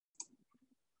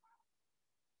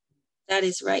That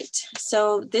is right.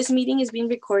 So this meeting is being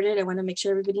recorded. I want to make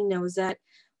sure everybody knows that.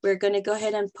 We're going to go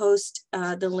ahead and post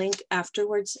the link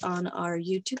afterwards on our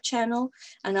YouTube channel,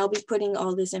 and I'll be putting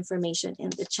all this information in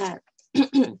the chat.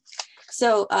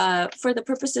 So for the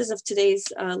purposes of today's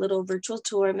little virtual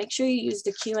tour, make sure you use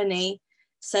the Q&A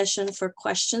session for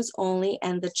questions only,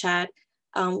 and the chat.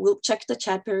 We'll check the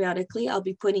chat periodically. I'll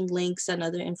be putting links and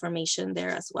other information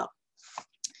there as well.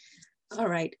 All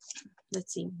right,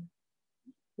 let's see.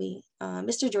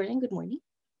 Mr. Jordan, good morning.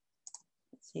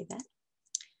 Let's say that.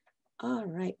 All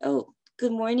right. Oh,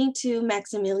 good morning to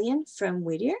Maximilian from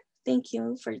Whittier. Thank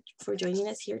you for joining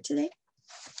us here today.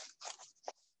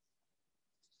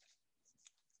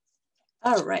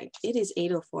 All right, it is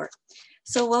 8:04.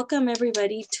 So welcome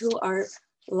everybody to our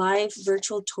live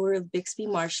virtual tour of Bixby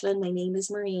Marshland. My name is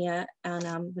Maria, and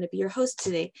I'm going to be your host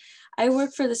today. I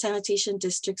work for the sanitation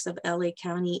districts of LA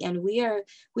County, and we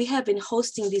have been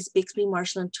hosting these Bixby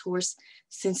Marshland tours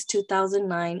since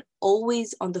 2009,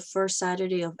 always on the first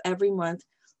Saturday of every month,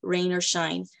 rain or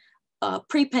shine.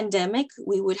 Pre-pandemic,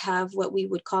 we would have what we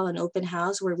would call an open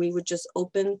house, where we would just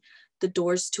open the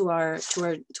doors to our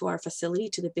facility,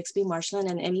 to the Bixby Marshland,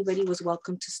 and anybody was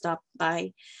welcome to stop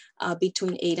by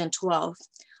between 8 and 12.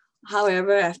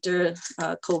 However, after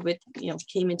COVID,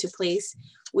 came into place,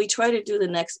 we try to do the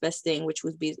next best thing, which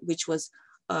was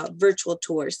virtual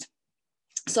tours.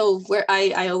 So where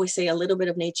I always say a little bit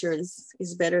of nature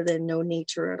is better than no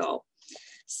nature at all.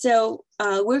 So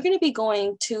we're going to be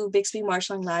going to Bixby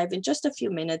Marshland Live in just a few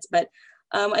minutes, but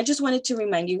I just wanted to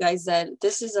remind you guys that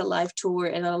this is a live tour,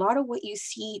 and a lot of what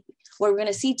we're going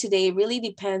to see today really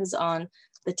depends on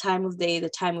the time of day, the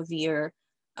time of year,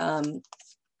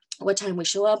 what time we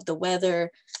show up, the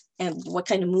weather, and what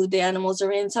kind of mood the animals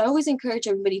are in. So I always encourage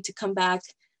everybody to come back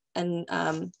and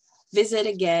visit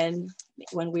again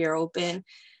when we are open.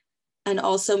 And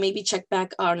also maybe check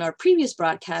back on our previous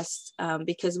broadcasts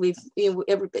because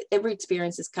every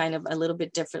experience is kind of a little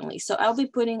bit differently. So I'll be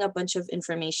putting a bunch of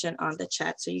information on the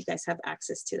chat so you guys have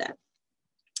access to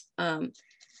that.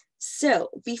 So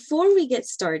before we get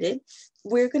started,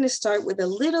 we're going to start with a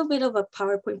little bit of a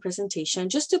PowerPoint presentation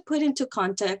just to put into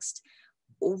context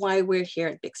why we're here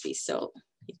at Bixby. So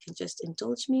you can just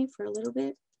indulge me for a little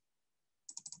bit.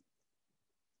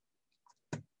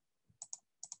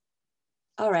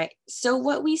 All right, so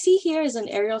what we see here is an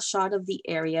aerial shot of the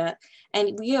area,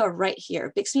 and we are right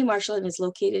here. Bixby Marshland is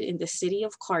located in the city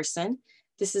of Carson.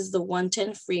 This is the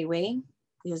 110 freeway.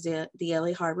 There's the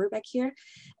LA Harbor back here.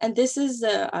 And this is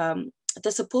the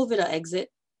Sepulveda exit,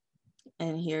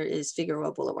 and here is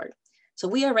Figueroa Boulevard. So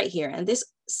we are right here, and this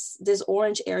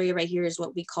orange area right here is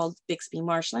what we call Bixby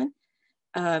Marshland.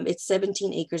 It's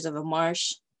 17 acres of a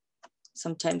marsh.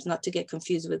 Sometimes not to get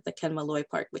confused with the Ken Malloy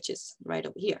Park, which is right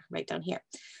over here, right down here.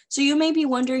 So you may be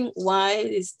wondering, why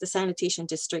is the sanitation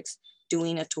districts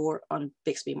doing a tour on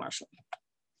Bixby Marshland?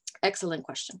 Excellent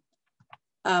question.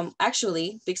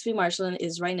 Actually, Bixby Marshland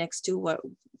is right next to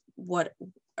what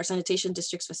our sanitation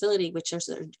district's facility, which is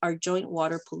our joint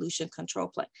water pollution control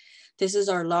plant. This is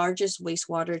our largest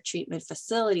wastewater treatment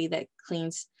facility that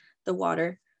cleans the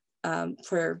water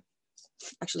for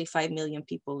actually 5 million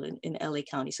people in LA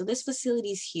County. So this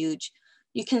facility is huge.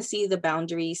 You can see the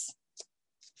boundaries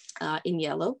in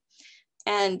yellow.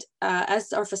 And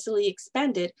as our facility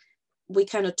expanded, we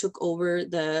kind of took over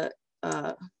the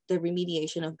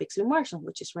remediation of Bixby Marshland,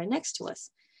 which is right next to us.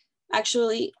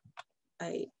 Actually,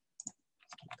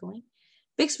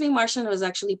 Bixby Marshland was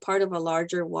actually part of a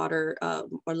larger water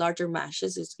or larger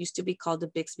marshes. It used to be called the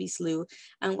Bixby Slough.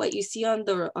 And what you see on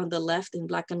the left in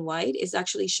black and white is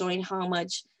actually showing how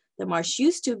much the marsh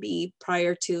used to be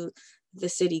prior to the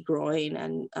city growing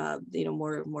and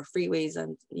more freeways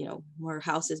and more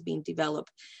houses being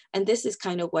developed. And this is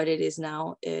kind of what it is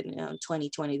now in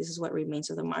 2020. This is what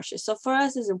remains of the marshes. So for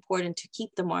us, it's important to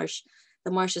keep the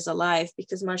marshes alive,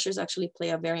 because marshes actually play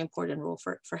a very important role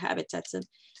for habitats,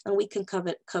 and we can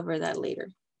cover that later.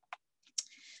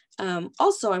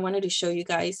 Also, I wanted to show you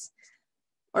guys,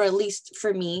 or at least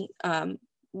for me,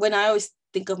 when I always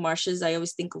think of marshes, I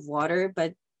always think of water,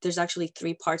 but there's actually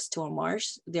 3 parts to a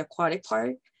marsh: the aquatic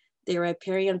part, the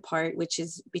riparian part, which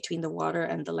is between the water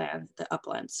and the land, the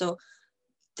upland. So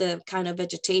the kind of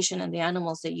vegetation and the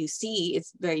animals that you see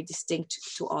is very distinct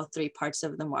to all 3 parts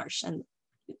of the marsh. And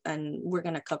we're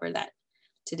going to cover that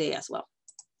today as well.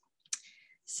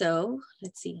 So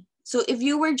let's see. So if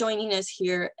you were joining us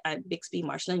here at Bixby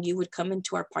Marshland, you would come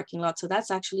into our parking lot. So that's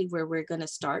actually where we're going to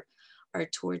start our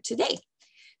tour today.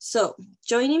 So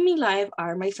joining me live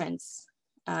are my friends,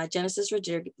 Genesis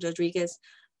Rodriguez,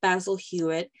 Basil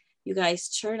Hewitt, you guys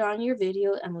turn on your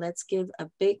video and let's give a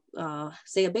big,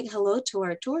 say a big hello to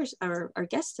our tours, our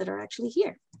guests that are actually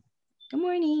here. Good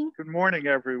morning. Good morning,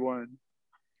 everyone.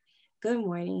 Good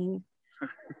morning.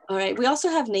 All right, we also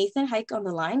have Nathan Hike on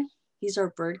the line. He's our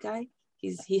bird guy.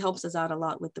 He helps us out a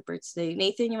lot with the birds today.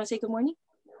 Nathan, you want to say good morning?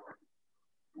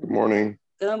 Good morning.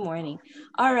 Good morning.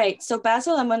 All right, so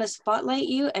Basil, I'm going to spotlight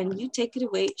you and you take it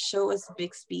away. Show us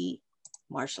Bixby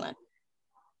Marshland.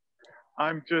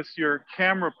 I'm just your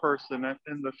camera person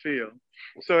in the field.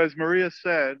 So as Maria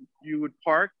said, you would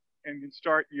park and you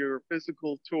start your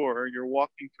physical tour, your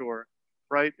walking tour,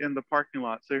 right in the parking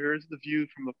lot. So here's the view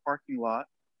from the parking lot.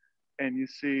 And you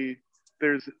see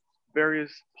there's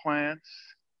various plants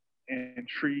and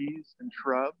trees and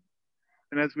shrubs.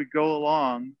 And as we go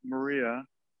along, Maria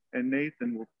and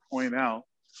Nathan will point out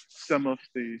some of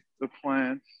the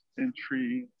plants and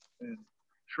trees and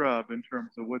shrub in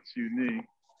terms of what's unique.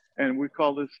 And we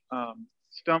call this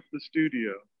Stump the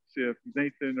Studio. See if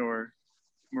Nathan or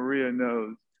Maria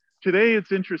knows. Today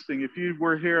it's interesting. If you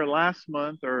were here last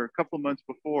month or a couple of months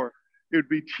before, it would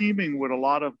be teeming with a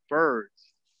lot of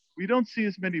birds. We don't see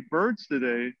as many birds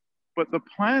today, but the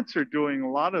plants are doing a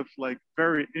lot of like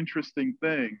very interesting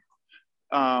things.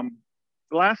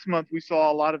 Last month we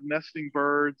saw a lot of nesting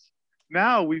birds.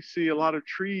 Now we see a lot of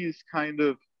trees kind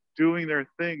of doing their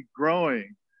thing,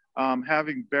 growing,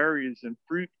 having berries and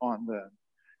fruit on them.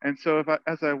 And so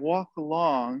as I walk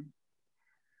along,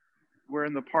 we're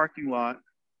in the parking lot.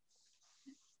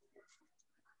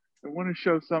 I want to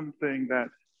show something that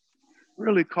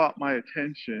really caught my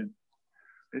attention.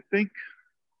 I think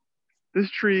this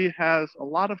tree has a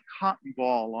lot of cotton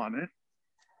ball on it,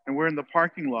 and we're in the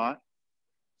parking lot.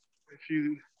 If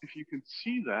you can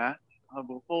see that,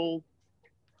 you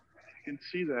can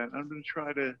see that. I'm going to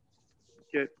try to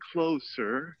get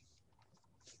closer.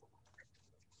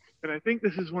 And I think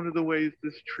this is one of the ways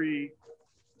this tree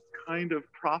kind of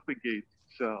propagates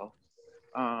itself.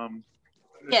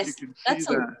 Yes, you can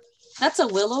see that's a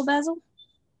willow, Basil.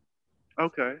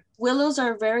 Okay. Willows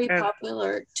are very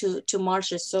popular to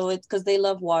marshes, so it's because they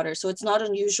love water. So it's not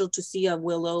unusual to see a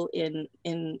willow in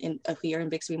here in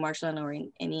Bixby Marshland or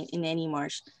in any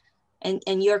marsh.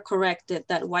 And you're correct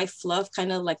that white fluff,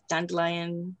 kind of like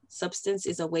dandelion substance,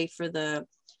 is a way for the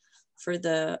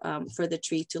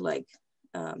tree to like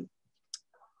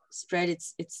spread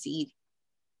its seed.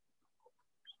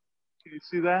 Can you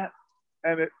see that?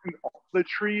 And the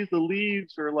trees, the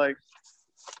leaves are like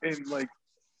in like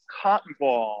cotton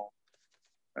ball.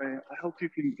 I hope you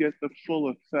can get the full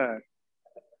effect.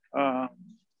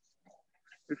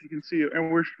 If you can see it,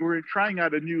 and we're trying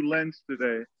out a new lens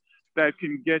today that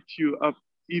can get you up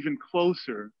even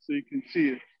closer, so you can see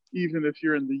it even if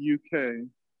you're in the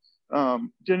UK.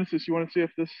 Genesis, you want to see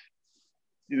if this?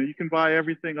 You can buy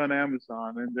everything on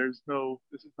Amazon, and this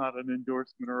is not an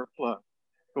endorsement or a plug,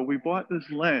 but we bought this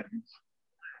lens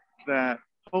that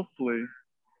hopefully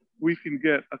we can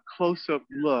get a close-up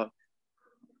look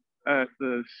at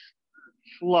this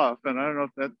fluff, and I don't know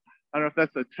if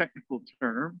that's a technical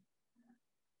term.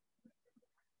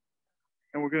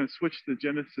 And we're going to switch to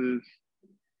Genesis.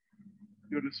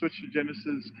 You're going to switch to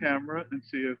Genesis camera and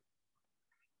see if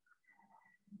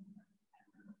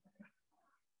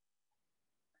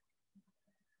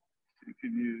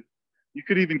you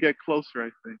could even get closer, I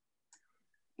think.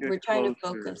 We're trying to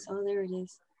focus. Oh, there it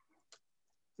is.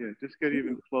 Yeah, just get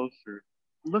even closer.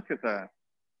 Look at that.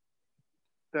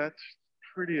 That's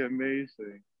pretty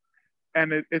amazing.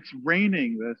 And it's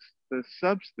raining this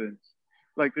substance,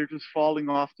 like they're just falling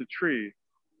off the tree.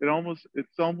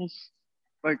 It's almost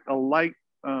like a light,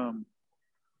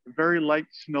 very light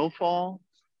snowfall,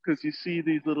 because you see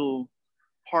these little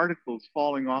particles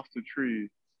falling off the trees.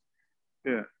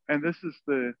 Yeah, and this is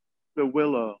the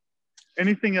willow.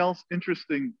 Anything else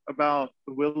interesting about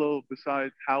the willow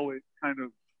besides how it kind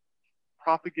of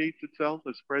propagates itself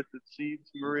or spreads its seeds,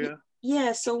 Maria?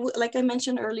 Yeah, so like I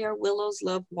mentioned earlier, willows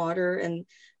love water, and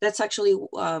that's actually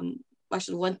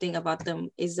one thing about them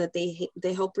is that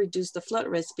they help reduce the flood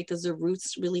risk because the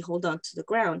roots really hold on to the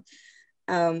ground.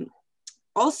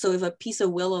 Also, if a piece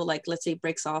of willow, like let's say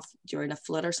breaks off during a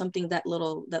flood or something, that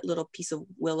little piece of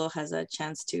willow has a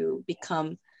chance to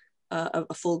become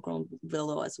a full-grown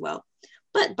willow as well.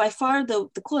 But by far the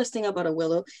coolest thing about a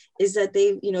willow is that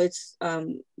it's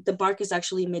the bark is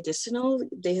actually medicinal.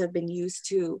 They have been used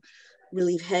to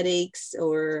relieve headaches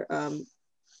or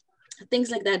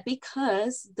things like that,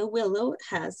 because the willow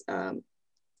has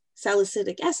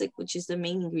salicylic acid, which is the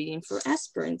main ingredient for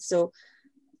aspirin. So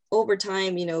over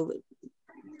time,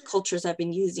 cultures have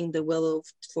been using the willow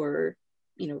for,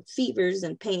 fevers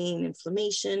and pain,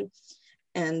 inflammation,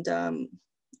 and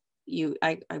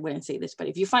I wouldn't say this, but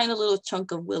if you find a little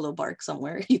chunk of willow bark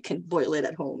somewhere, you can boil it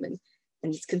at home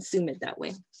and just consume it that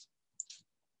way.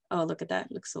 Oh, look at that.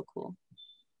 It looks so cool.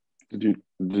 Did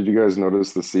you guys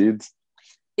notice the seeds?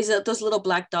 Is it those little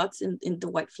black dots in the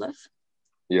white fluff?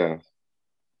 Yeah.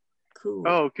 Cool.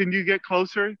 Oh, can you get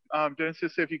closer?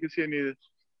 Genesis, if you can see any of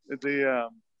the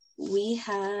we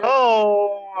have.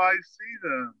 Oh, I see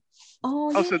them.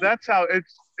 Oh, yeah. So that's how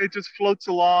it just floats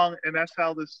along, and that's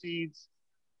how the seeds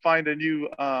find a new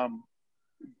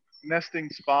nesting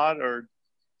spot or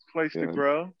place to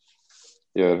grow.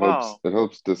 Yeah, it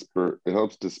helps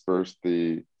disperse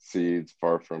the seeds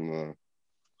far from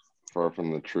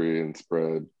the tree and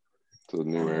spread to the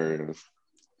new areas.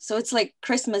 So it's like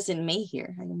Christmas in May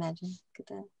here, I imagine. Look at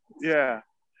that. Yeah.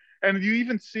 And you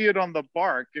even see it on the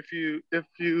bark. If you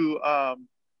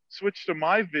switch to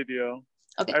my video,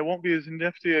 okay. I won't be as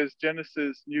nifty as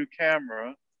Genesis' new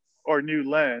camera or new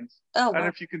lens. Oh, and wow.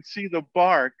 If you can see the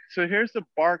bark, so here's the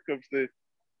bark of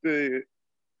the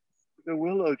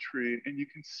willow tree, and you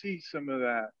can see some of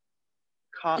that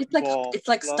cotton ball. It's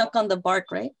like stuck on the bark,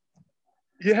 right?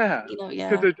 Yeah. Yeah.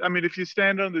 Because I mean, if you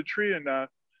stand on the tree enough,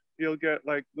 you'll get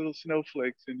like little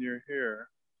snowflakes in your hair,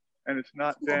 and it's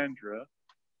not dandruff.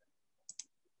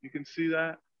 You can see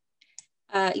that?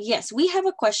 Yes, we have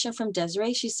a question from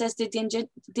Desiree. She says, did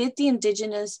the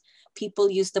indigenous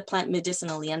people use the plant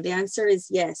medicinally? And the answer is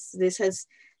yes. This has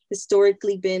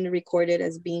historically been recorded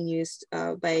as being used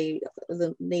by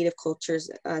the native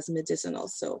cultures as medicinal.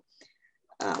 So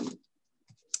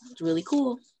it's really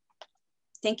cool.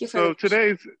 Thank you for So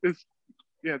today's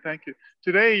yeah, thank you.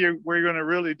 Today we're going to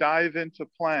really dive into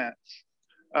plants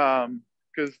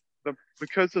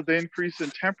because of the increase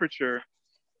in temperature.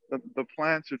 The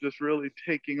plants are just really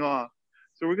taking off.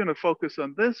 So we're going to focus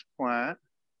on this plant.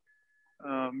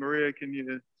 Maria,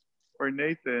 or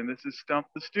Nathan, this is Stump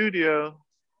the Studio.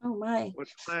 Oh my. What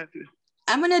plant?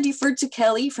 I'm going to defer to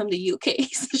Kelly from the UK.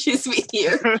 So she's with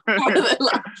here.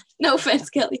 No offense,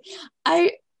 Kelly.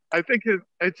 I think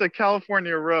it's a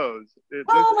California rose.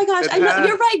 Oh my gosh,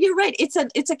 you're right.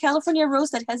 It's a California rose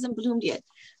that hasn't bloomed yet.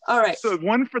 All right. So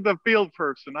one for the field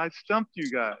person. I stumped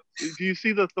you guys. Do you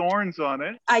see the thorns on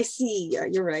it? I see. Yeah,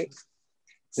 you're right.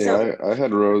 Yeah, I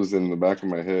had rose in the back of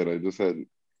my head. I just hadn't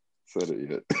said it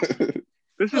yet.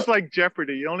 This is like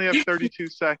Jeopardy. You only have 32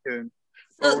 seconds,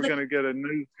 or we're going to get a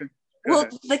new... Well,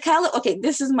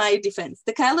 this is my defense.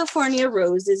 The California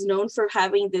rose is known for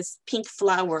having this pink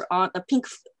flower on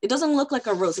it doesn't look like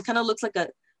a rose. It kind of looks like a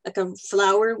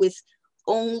flower with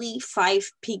only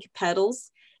 5 pink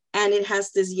petals. And it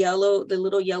has the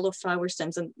little yellow flower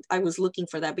stems. And I was looking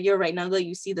for that, but you're right. Now that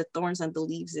you see the thorns on the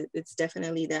leaves, it's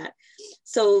definitely that.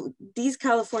 So these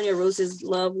California roses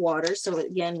love water. So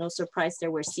again, no surprise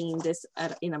there, we're seeing this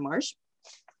in a marsh.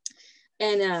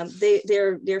 And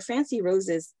they're fancy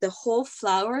roses. The whole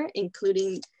flower,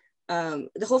 including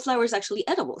the whole flower, is actually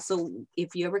edible. So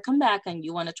if you ever come back and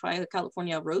you want to try a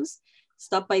California rose,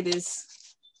 stop by this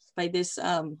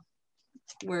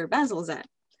where Basil's at.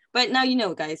 But now you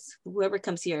know, guys. Whoever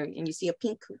comes here and you see a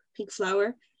pink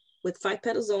flower with 5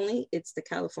 petals only, it's the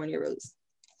California rose.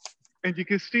 And you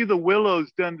can see the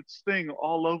willow's done its thing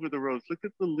all over the rose. Look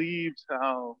at the leaves,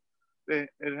 how it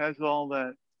has all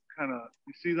that kind of.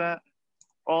 You see that?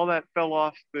 All that fell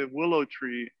off the willow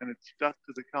tree and it stuck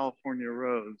to the California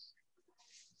rose.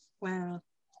 Wow,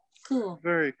 cool.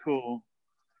 Very cool.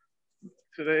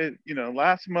 Today,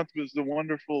 last month was the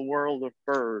wonderful world of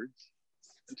birds.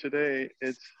 And today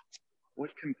it's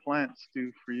what can plants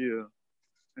do for you?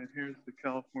 And here's the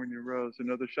California rose,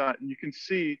 another shot. And you can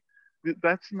see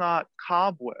that's not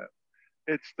cobweb.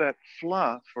 It's that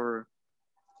fluff, or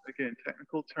again,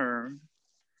 technical term,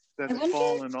 that's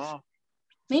fallen off.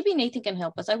 Maybe Nathan can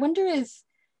help us. I wonder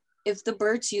if the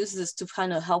birds use this to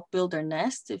kind of help build their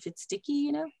nest, if it's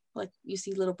sticky, like you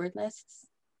see little bird nests,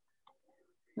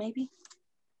 maybe?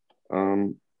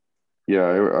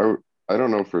 Yeah, I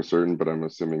don't know for certain, but I'm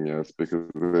assuming yes, because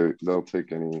they'll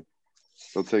take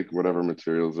whatever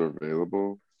materials are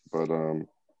available. But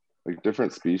like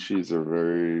different species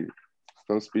some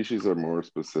species are more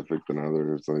specific than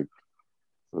others.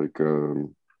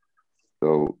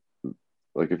 They'll,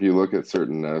 like if you look at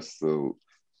certain nests, they'll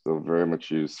very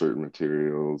much use certain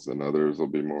materials, and others will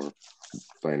be more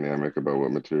dynamic about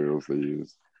what materials they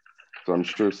use. So I'm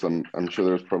sure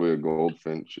there's probably a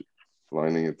goldfinch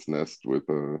lining its nest with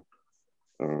the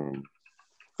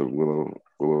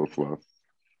willow fluff.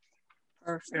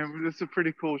 Perfect. And it's a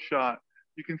pretty cool shot.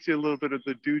 You can see a little bit of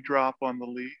the dewdrop on the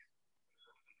leaf.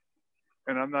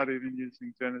 And I'm not even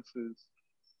using Genesis'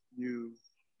 new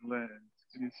lens.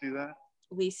 Can you see that?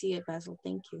 We see it, Basil.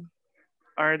 Thank you.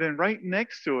 All right, and right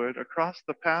next to it, across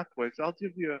the pathways, I'll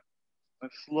give you a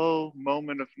slow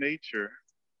moment of nature.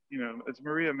 You know, as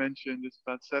Maria mentioned, it's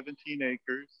about 17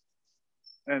 acres,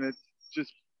 and it's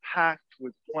just packed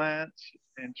with plants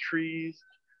and trees.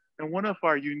 And one of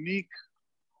our unique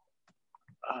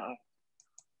uh,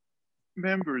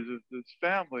 members of this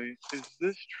family is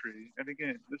this tree. And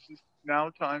again, this is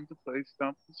now time to play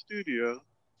Stump the Studio.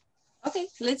 Okay,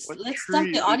 let's What stump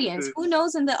tree the is audience. this? Who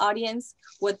knows in the audience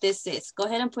what this is? Go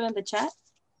ahead and put in the chat.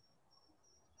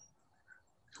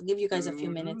 I'll give you guys a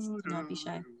few minutes. Don't be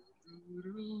shy.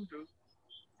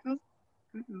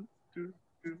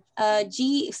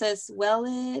 G says,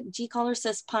 well, G caller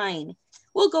says pine.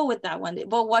 We'll go with that one.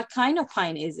 But what kind of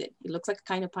pine is it? It looks like a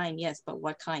kind of pine, yes, but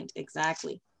what kind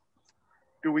exactly?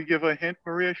 Do we give a hint,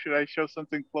 Maria? Should I show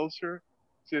something closer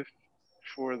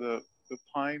for the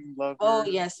pine lover? Oh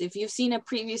yes, if you've seen a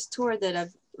previous tour that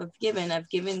I've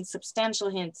given substantial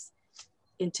hints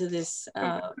into this.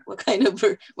 Okay. What kind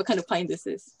of pine this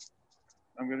is.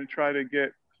 I'm gonna try to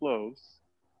get close.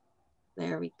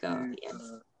 There we go. Yes.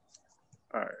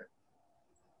 All right.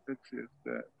 Let's see if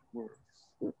that works.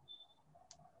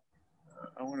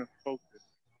 I want to focus.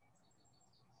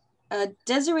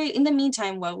 Desiree, in the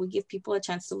meantime, while we give people a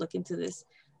chance to look into this,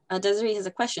 Desiree has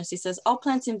a question. She says, all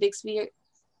plants in Bixby,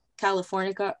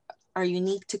 California are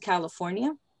unique to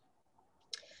California.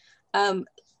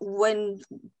 When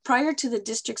prior to the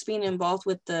districts being involved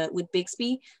with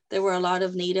Bixby, there were a lot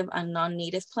of native and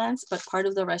non-native plants, but part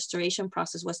of the restoration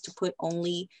process was to put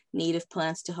only native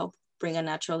plants to help bring a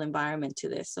natural environment to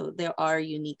this. So they are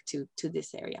unique to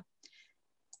this area.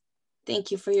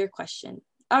 Thank you for your question.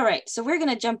 All right, so we're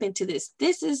gonna jump into this.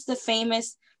 This is the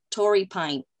famous Torrey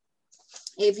pine.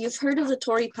 If you've heard of the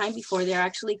Torrey pine before, they're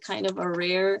actually kind of a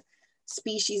rare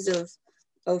species of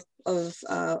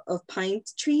pine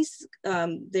trees.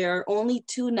 There are only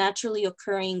 2 naturally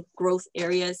occurring growth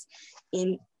areas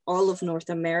in all of North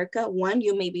America. One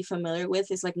you may be familiar with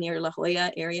is like near La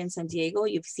Jolla area in San Diego.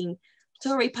 You've seen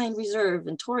Torrey Pine Reserve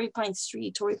and Torrey Pine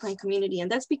Street, Torrey Pine Community,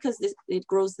 and that's because it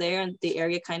grows there and the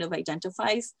area kind of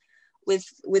identifies with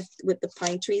the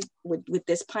pine tree, with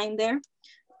this pine there.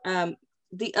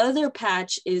 The other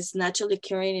patch is naturally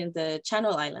occurring in the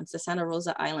Channel Islands, the Santa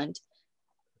Rosa Island,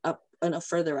 up and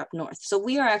further up north. So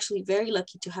we are actually very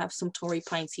lucky to have some Torrey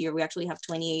pines here. We actually have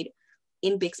 28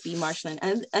 in Bixby Marshland.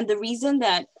 And the reason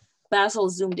that Basil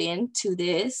zoomed in to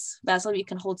this, Basil, you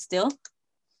can hold still.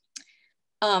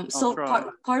 So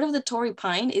part of the Torrey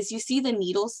pine is, you see the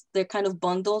needles, they're kind of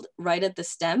bundled right at the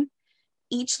stem.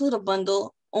 Each little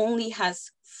bundle only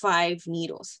has 5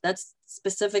 needles. That's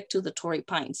specific to the Torrey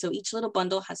pine. So each little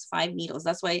bundle has 5 needles.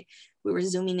 That's why we were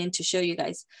zooming in to show you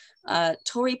guys.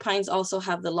 Torrey pines also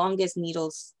have the longest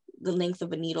needles, the length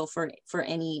of a needle for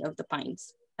any of the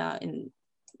pines in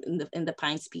the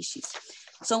pine species.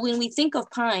 So when we think of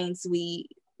pines, we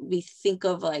think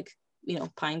of, like, you know,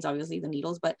 pines, obviously the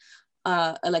needles, but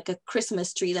like a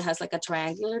Christmas tree that has like a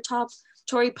triangular top.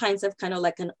 Torrey pines have kind of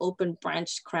like an open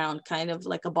branch crown, kind of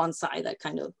like a bonsai that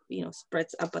kind of, you know,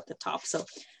 spreads up at the top. So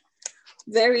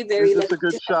very, very. Is this a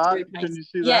good shot? Can you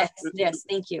see that? Yes,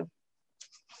 thank you.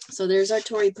 So there's our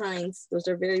Torrey pines. Those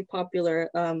are very popular.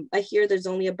 I hear there's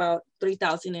only about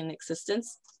 3,000 in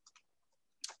existence.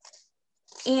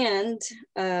 And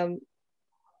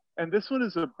this one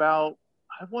is about,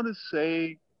 I want to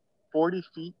say, 40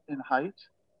 feet in height.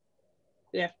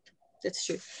 Yeah, that's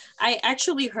true. I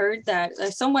actually heard that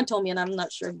someone told me, and I'm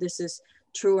not sure if this is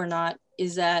true or not,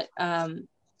 is that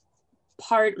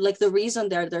like the reason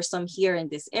there's some here in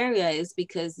this area is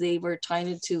because they were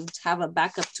trying to have a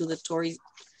backup to the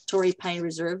Torrey Pine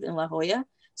Reserve in La Jolla.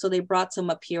 So they brought some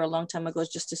up here a long time ago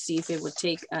just to see if it would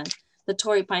take. And the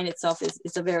Torrey pine itself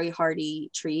is a very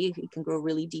hardy tree. It can grow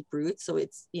really deep roots. So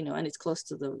it's, you know, and it's close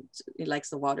to it likes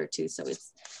the water too. So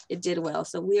it did well.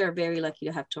 So we are very lucky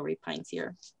to have Torrey pines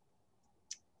here.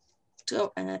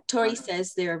 Tori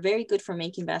says they're very good for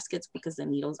making baskets because the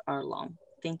needles are long.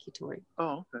 Thank you, Tori.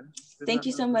 Oh, okay. Thank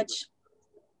you so much.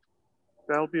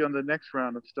 That'll be on the next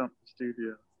round of Stump the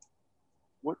Studio.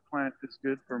 What plant is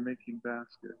good for making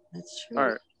baskets? That's true. All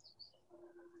right.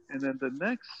 And then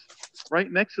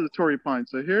right next to the Torrey pine.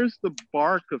 So here's the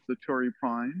bark of the Torrey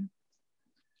pine.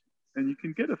 And you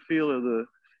can get a feel of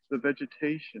the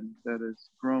vegetation that is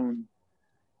grown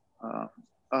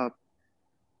up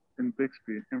in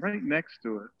Bixby. And right next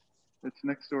to it, its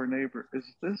next door neighbor, is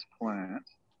this plant.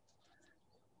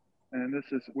 And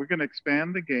we're going to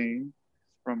expand the game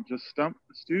from just Stump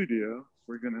the Studio.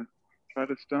 We're going to try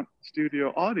to stump the studio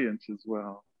audience as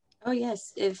well. Oh,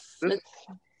 yes.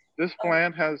 This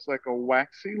plant has like a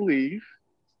waxy leaf.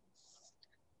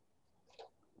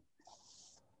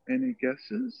 Any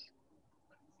guesses?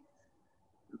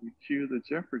 Did we cue the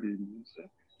Jeopardy music?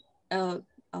 Oh,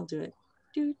 I'll do it.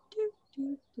 Do, do,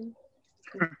 do, do.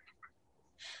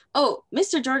 Oh,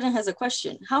 Mr. Jordan has a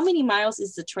question. How many miles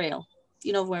is the trail? Do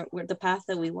you know where the path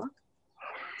that we walk?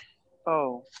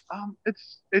 Oh,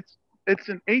 it's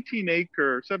an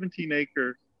 18-acre,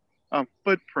 17-acre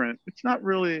footprint. It's not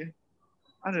really.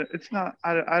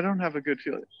 I don't have a good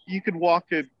feeling. You could walk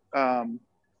it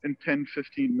in 10,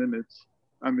 15 minutes.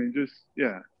 I mean, just,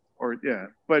 yeah, or yeah.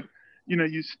 But,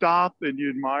 you stop and you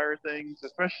admire things,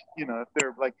 especially, if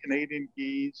they're like Canadian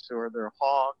geese or they're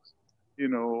hawks,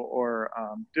 or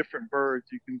different birds.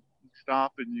 You can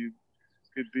stop and you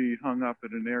could be hung up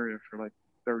in an area for like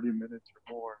 30 minutes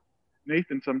or more.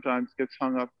 Nathan sometimes gets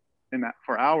hung up in that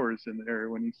for hours in the area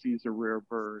when he sees a rare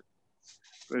bird.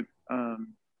 But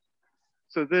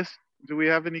so do we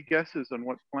have any guesses on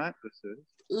what plant this is?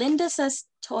 Linda says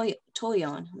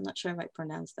toyon. I'm not sure if I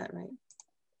pronounced that right.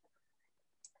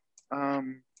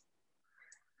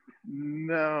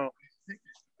 No,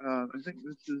 I think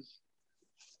this is.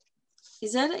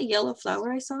 Is that a yellow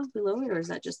flower I saw below it, or is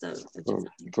that just a different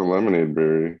thing? It's a lemonade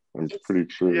berry. It's pretty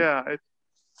sure. Yeah,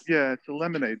 it's a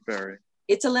lemonade berry.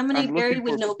 It's a lemonade berry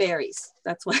with no berries.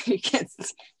 That's why you can't.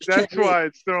 That's why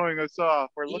it's throwing us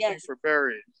off. We're looking for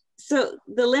berries. So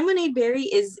the lemonade berry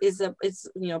is a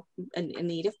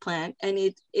native plant, and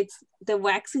it's the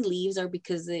waxy leaves are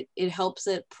because it helps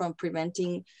it from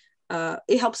preventing.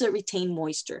 It helps it retain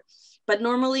moisture, but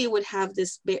normally it would have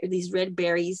these red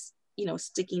berries,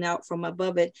 sticking out from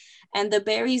above it, and the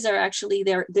berries are actually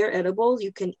they're edible.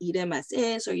 You can eat them as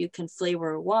is, or you can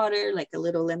flavor water like a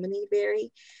little lemonade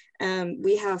berry.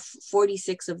 We have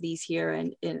 46 of these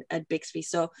here at Bixby.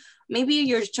 So maybe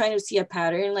you're trying to see a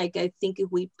pattern. Like, I think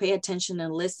if we pay attention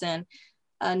and listen,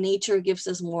 nature gives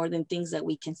us more than things that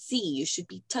we can see. You should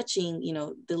be touching,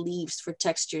 the leaves for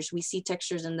textures. We see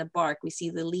textures in the bark. We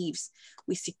see the leaves.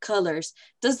 We see colors.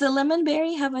 Does the lemon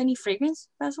berry have any fragrance,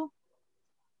 Basil?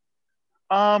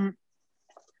 The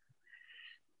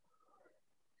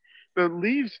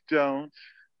leaves don't.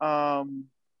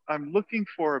 I'm looking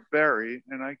for a berry,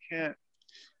 and I can't.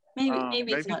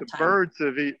 Maybe it's not the time. Birds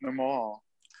have eaten them all.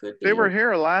 They were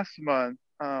here last month.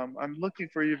 I'm looking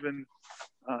for even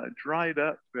dried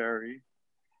up berry.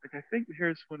 Like, I think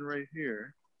here's one right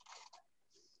here.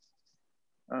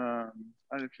 I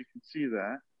don't know if you can see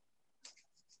that.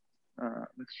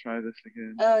 Let's try this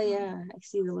again. Oh yeah, I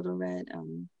see the little red.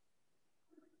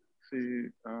 See,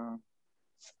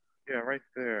 yeah, right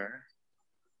there.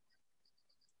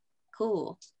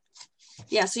 Cool.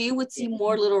 Yeah, so you would see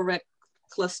more little red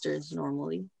clusters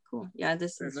normally. Cool. Yeah,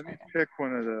 this is. Let me pick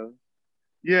one of those.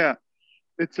 Yeah,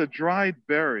 it's a dried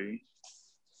berry.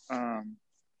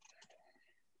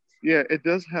 Yeah, it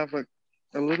does have a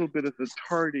little bit of the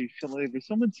tarty flavor.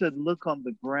 Someone said, look on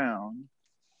the ground.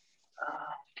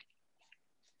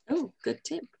 Oh, good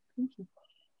tip. Thank you.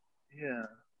 Yeah,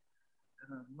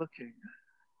 and I'm looking.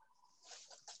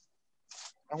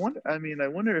 I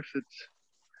wonder if it's,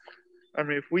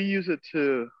 if we use it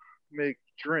to make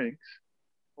drinks,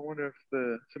 I wonder if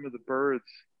some of the birds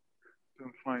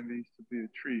don't find these to be a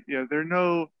treat. Yeah,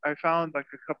 I found like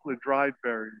a couple of dried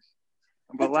berries,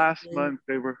 but last month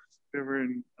they were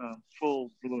in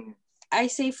full bloom. I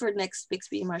say for next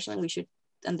Bixby Marshland,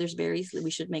 and there's berries, we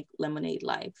should make lemonade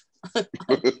live.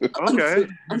 Okay.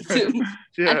 On Zoom,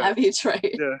 yeah. And have you try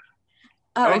it. Yeah.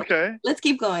 All right. Okay. Let's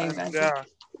keep going. Yeah.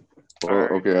 Well,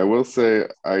 okay. I will say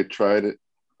I tried it.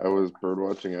 I was bird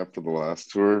watching after the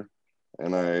last tour,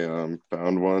 and I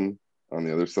found one on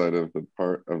the other side of the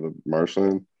part of the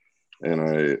marshland, and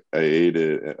I ate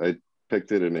it. I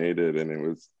picked it and ate it, and it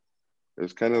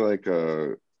was kind of like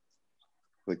the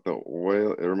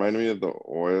oil. It reminded me of the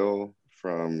oil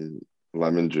from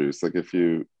lemon juice. Like if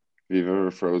you've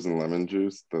ever frozen lemon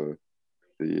juice, the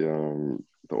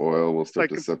oil will start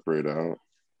to separate out,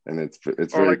 and it's very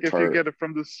like tart. If you get it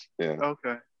from this. Yeah.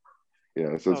 Okay.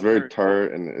 Yeah, so it's very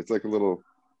tart, and it's like a little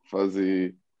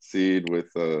fuzzy seed with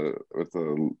a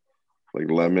like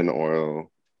lemon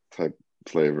oil type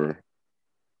flavor.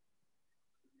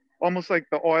 Almost like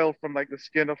the oil from like the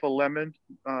skin of a lemon.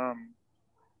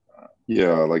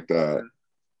 Yeah, like that.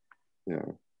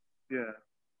 Yeah.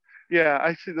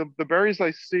 I see the berries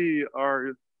I see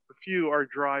a few are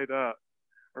dried up,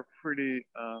 are pretty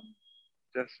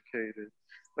desiccated.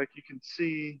 Like you can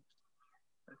see,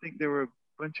 I think there were a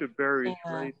bunch of berries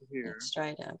right here. It's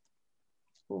dried up.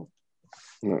 Cool.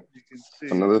 You can see.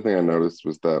 Another thing I noticed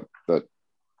was that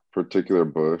particular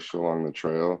bush along the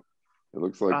trail. It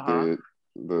looks like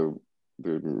the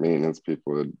maintenance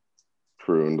people had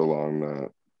pruned along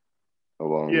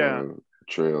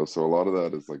trail. So a lot of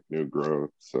that is like new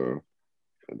growth. So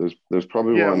there's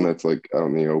probably Yeah, one that's like out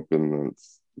in the open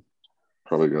that's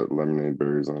probably got lemonade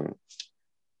berries on it.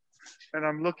 and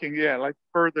I'm looking, yeah, like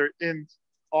further in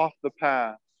off the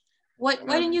path. Why And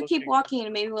don't I'm you keep looking. walking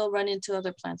and maybe we'll run into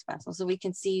other plants, Basil, so we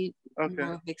can see Okay.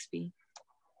 more of Bixby.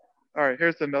 All right,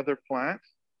 here's another plant.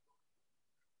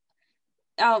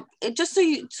 Just so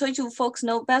you folks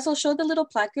know, Basil, show the little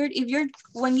placard.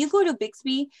 When you go to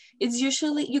Bixby, it's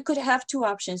usually, you could have two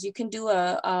options. You can do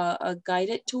a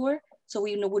guided tour. So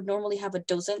we would normally have a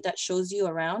docent that shows you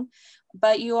around,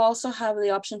 but you also have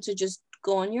the option to just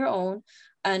go on your own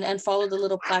and follow the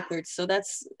little placards. So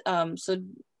that's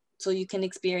so you can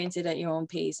experience it at your own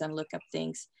pace and look up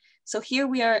things. So here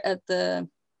we are at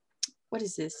what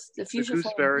is this? The fuchsia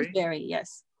gooseberry. Gooseberry,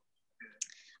 yes.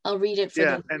 I'll read it for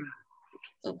them.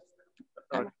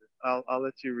 And I'll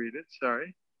let you read it.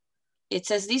 Sorry. It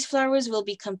says these flowers will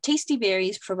become tasty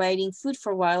berries, providing food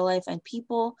for wildlife and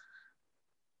people.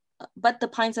 But the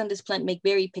pines on this plant make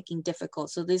berry picking difficult.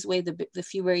 So this way the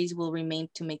few berries will remain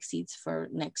to make seeds for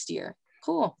next year.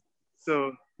 Cool.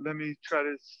 So let me try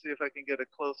to see if I can get a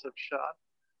close-up shot.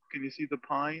 Can you see the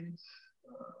pines?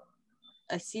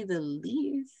 I see the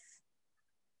leaves.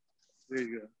 There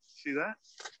you go. See that?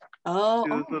 Oh, see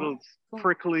those little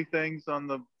prickly things on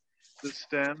the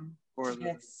stem? Or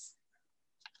yes.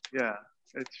 Yeah,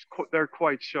 they're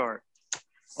quite sharp.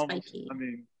 Spiky. Almost, I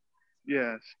mean,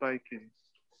 yeah, spiky.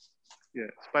 Yeah,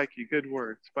 spiky, good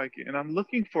word, spiky. And I'm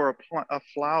looking for a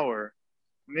flower.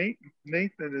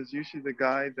 Nathan is usually the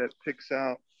guy that picks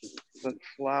out the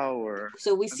flower.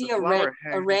 So we see a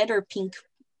red or pink,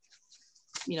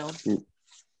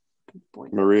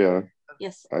 Maria.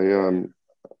 Yes.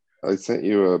 I sent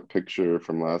you a picture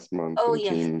from last month in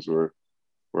yes. Teams where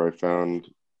I found,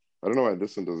 I don't know why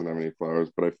this one doesn't have any flowers,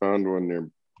 but I found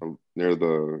one near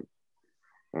the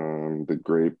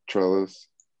grape trellis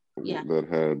that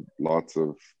had lots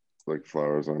of like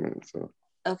flowers on it. So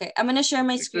okay, I'm gonna share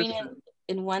my screen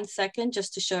in 1 second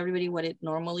just to show everybody what it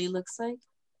normally looks like.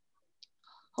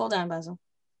 Hold on, Basil.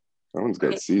 That one's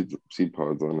got seed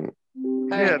pods on it.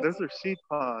 Yeah, those are seed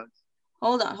pods.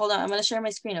 Hold on. I'm gonna share my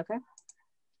screen, okay?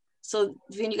 So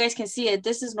when you guys can see it,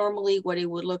 this is normally what it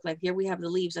would look like. Here we have the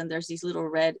leaves and there's these little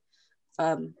red,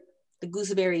 the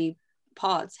gooseberry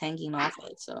pods hanging off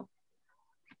it, so.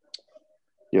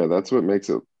 Yeah, that's what makes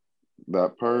it,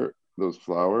 that part, those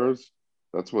flowers,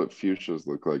 that's what fuchsias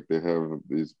look like. They have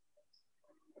these,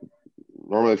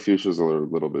 normally fuchsias are a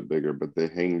little bit bigger, but they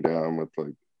hang down with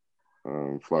like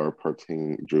flower parts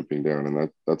drooping down, and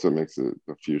that's what makes it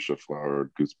a fuchsia flower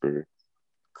gooseberry.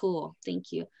 Cool,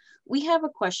 thank you. We have a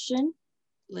question.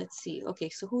 Let's see. Okay,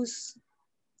 so who's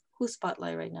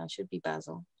spotlight right now? It should be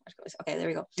Basil. Okay, there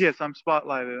we go. Yes, I'm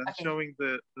spotlighted. I'm showing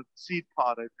the seed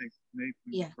pod, I think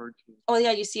Nathan referred to. Oh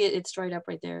yeah, you see it, it's dried up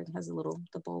right there. It has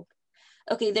the bulb.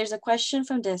 Okay, there's a question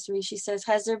from Desiree. She says,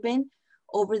 has there been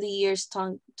over the years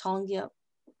Tonga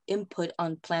input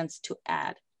on plants to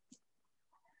add?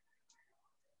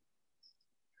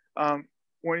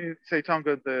 When you say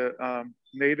Tonga, the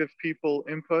native people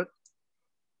input?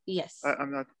 Yes.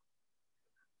 I'm not,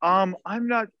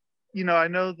 I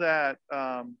know that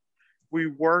we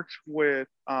worked with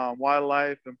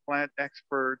wildlife and plant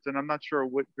experts, and I'm not sure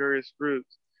what various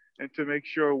groups, and to make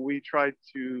sure we tried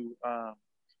to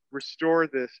restore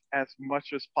this as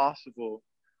much as possible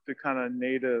to kind of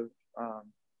native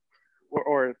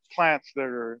or plants that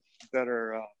are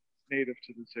native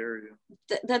to this area.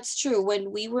 That's true.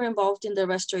 When we were involved in the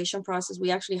restoration process,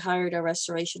 we actually hired a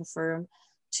restoration firm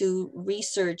to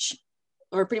research,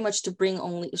 or pretty much to bring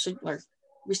only, or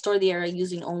restore the area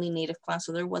using only native plants.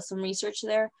 So there was some research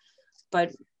there,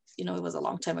 but it was a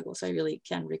long time ago, so I really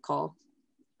can't recall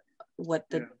what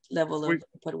the level of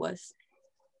input was.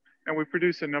 And we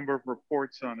produced a number of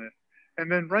reports on it.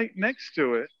 And then right next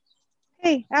to it.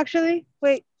 Hey, actually,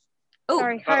 wait. Oh,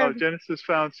 sorry. Genesis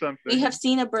found something. We have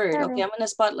seen a bird. Okay, I'm gonna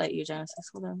spotlight you, Genesis.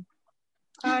 Hold on.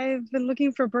 I've been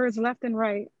looking for birds left and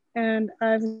right, and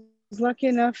I was lucky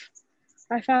enough,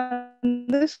 I found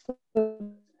this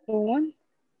one.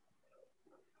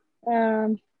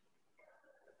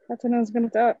 That's what I was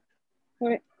gonna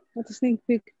wait, what's a sneak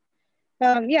peek?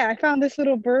 Yeah, I found this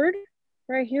little bird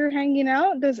right here hanging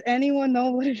out. Does anyone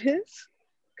know what it is?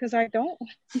 Because I don't.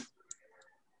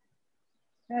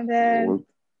 And then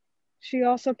she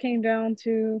also came down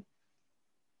to.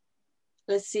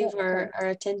 Let's see if our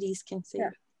attendees can see. Yeah,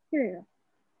 here you go.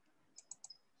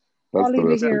 I'll leave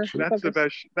it here. That's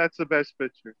the best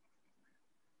picture.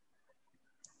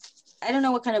 I don't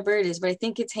know what kind of bird it is, but I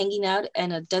think it's hanging out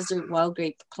in a desert wild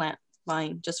grape plant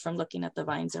vine, just from looking at the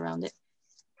vines around it.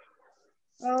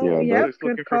 Oh, Yeah, yeah, It's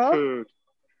good looking for call. food.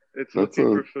 It's that's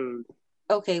looking a for food.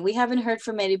 Okay, we haven't heard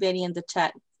from anybody in the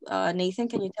chat. Nathan,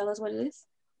 can you tell us what it is?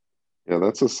 yeah,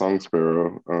 that's a song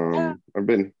sparrow. Yeah. I've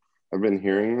been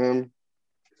hearing them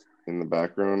in the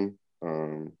background.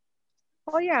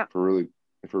 Oh, yeah. If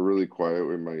we're really quiet,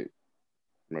 we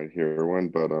might hear one,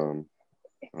 but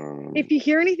If you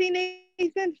hear anything,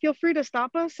 Nathan, feel free to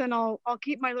stop us, and I'll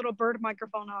keep my little bird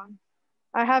microphone on.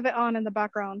 I have it on in the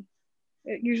background.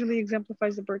 It usually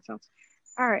exemplifies the bird sounds.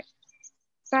 All right,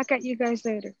 back at you guys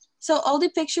later. So all the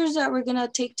pictures that we're gonna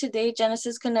take today,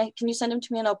 Genesis, can you send them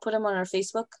to me and I'll put them on our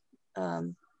Facebook?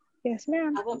 Yes,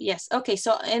 ma'am. Yes. Okay.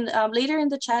 So and later in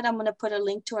the chat, I'm gonna put a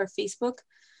link to our Facebook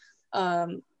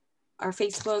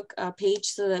page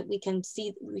so that we can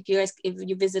see, if you guys, if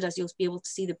you visit us, you'll be able to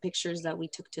see the pictures that we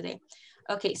took today.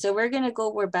 Okay, so we're gonna go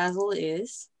where Basil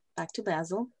is, back to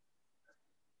Basil.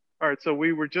 All right, so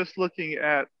we were just looking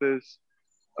at this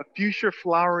a fuchsia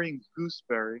flowering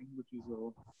gooseberry, which is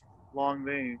a long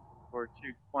name for a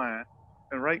cute plant,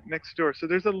 and right next door. So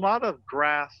there's a lot of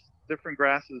grass, different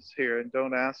grasses here, and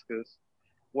don't ask us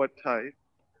what type.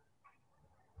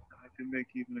 I can make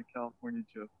even a California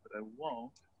joke, but I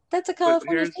won't. That's a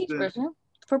California sagebrush, huh?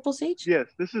 Purple sage? Yes,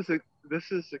 this is a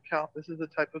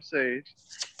type of sage,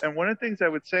 and one of the things I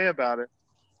would say about it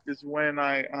is when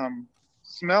I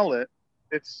smell it,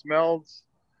 it smells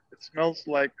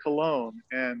like cologne,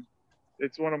 and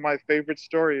it's one of my favorite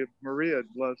stories Maria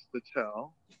loves to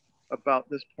tell about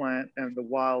this plant and the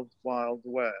wild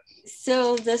west.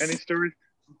 So Any stories?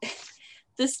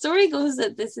 the story goes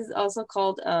that this is also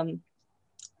called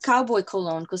cowboy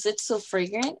cologne because it's so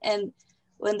fragrant, and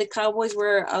when the cowboys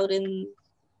were out in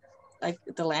like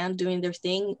the land doing their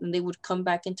thing and they would come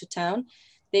back into town,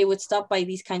 they would stop by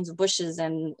these kinds of bushes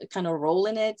and kind of roll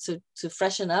in it to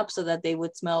freshen up so that they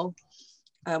would smell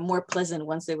more pleasant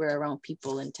once they were around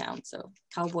people in town. So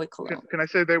cowboy cologne. Can I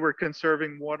say they were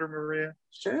conserving water, Maria?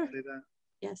 Sure. Say that?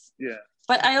 Yes. Yeah.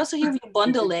 But I also hear if you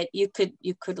bundle it, you could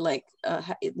like,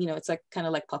 it's like kind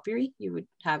of like potpourri. You would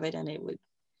have it and it would.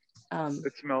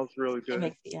 It smells really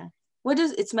good. Yeah. What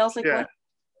does it smells like? Yeah. What?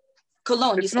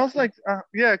 Cologne. It smells like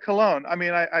cologne. I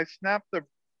mean, I snapped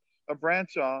a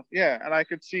branch off. Yeah, and I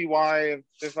could see why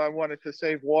if I wanted to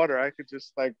save water, I could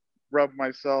just like rub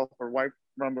myself or rub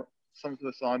some of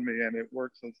this on me, and it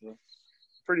works as a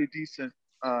pretty decent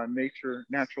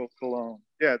natural cologne.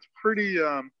 Yeah, it's pretty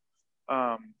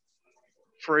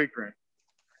fragrant,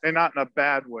 and not in a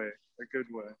bad way, a good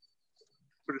way.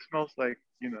 But it smells like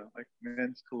like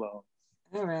men's cologne.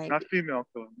 All right. Not female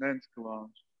cologne, men's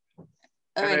cologne.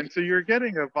 All and right. then so you're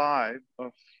getting a vibe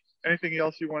of anything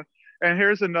else you want. And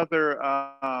here's another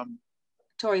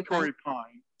Torrey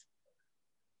pine.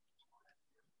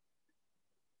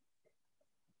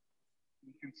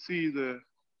 You can see the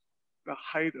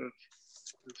height of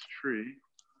this tree.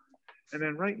 And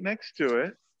then right next to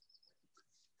it,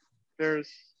 there's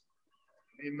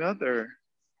another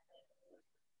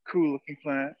cool looking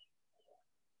plant.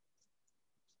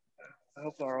 I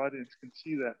hope our audience can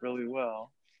see that really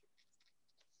well.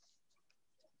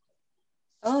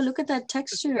 Oh, look at that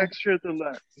texture. The texture of the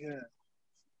left, yeah.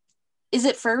 Is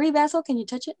it furry, Basil? Can you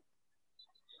touch it?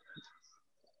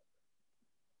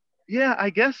 Yeah, I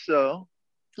guess so.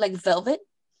 Like velvet?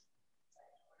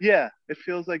 Yeah, it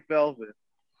feels like velvet.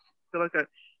 I feel like I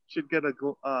should get a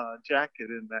jacket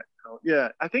in that color. Yeah,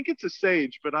 I think it's a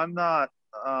sage, but I'm not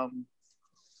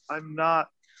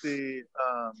the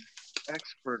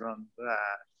expert on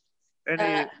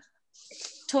that.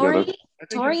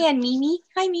 Tori and Mimi.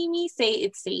 Hi, Mimi. Say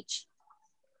it's sage.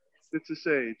 It's a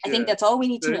sage. I think that's all we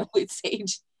need to know. It's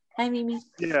sage. Hi, Mimi.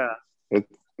 Yeah.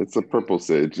 It's a purple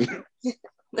sage.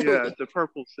 Yeah, it's a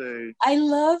purple sage. I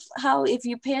love how if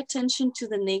you pay attention to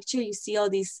the nature, you see all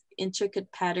these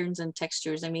intricate patterns and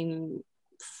textures. I mean,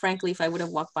 frankly, if I would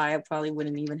have walked by, I probably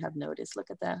wouldn't even have noticed. Look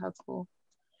at that. How cool.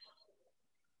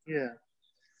 Yeah.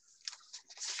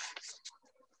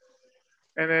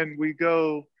 And then we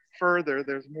go further.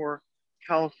 There's more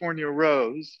California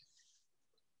rose.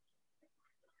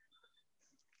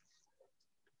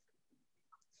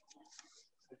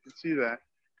 You can see that.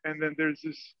 And then there's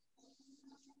this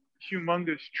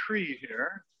humongous tree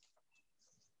here.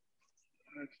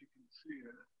 As you can see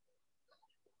it.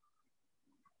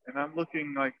 And I'm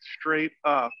looking like straight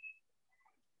up.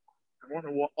 I want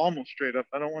to walk almost straight up.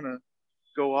 I don't want to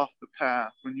go off the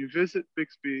path. When you visit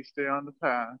Bixby, stay on the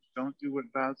path. Don't do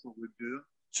what Basil would do.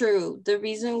 True. The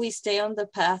reason we stay on the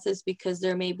path is because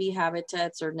there may be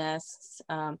habitats or nests.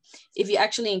 If you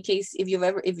actually, if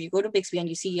you go to Bixby and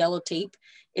you see yellow tape,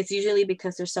 it's usually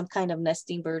because there's some kind of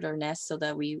nesting bird or nest, so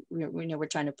that we're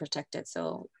trying to protect it.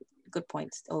 So good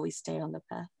points. Always stay on the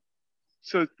path.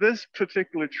 So this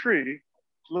particular tree,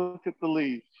 look at the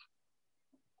leaf.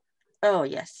 Oh,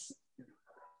 yes.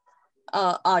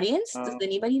 Audience, does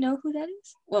anybody know who that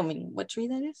is? Well, I mean, what tree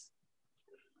that is?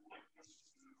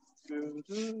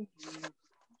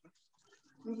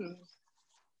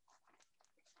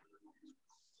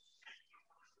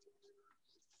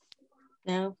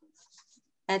 No,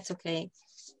 that's okay.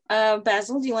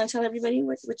 Basil, do you want to tell everybody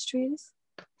which tree it is?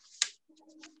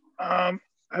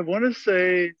 I want to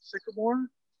say sycamore.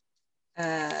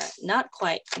 Not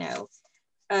quite, no.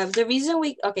 The reason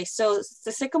okay, so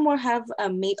the sycamore have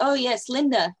made, oh yes,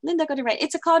 Linda got it right.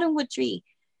 It's a cottonwood tree.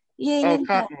 Yay, Oh, Linda.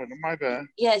 cottonwood, my bad.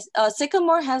 Yes,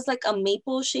 sycamore has like a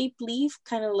maple shaped leaf,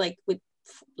 kind of like with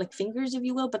like fingers, if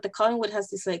you will, but the cottonwood has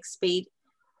this like spade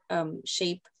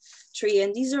shape tree,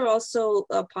 and these are also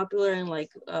popular in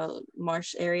like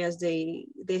marsh areas. They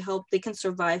can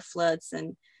survive floods,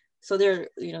 and so they're,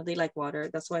 you know, they like water.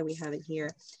 That's why we have it here.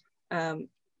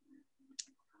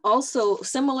 Also,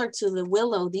 similar to the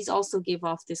willow, these also give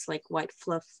off this like white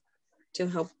fluff to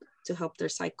help their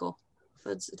cycle.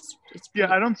 So it's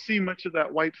yeah, I don't see much of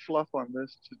that white fluff on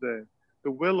this today.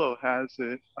 The willow has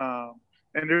it,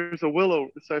 and there's a willow.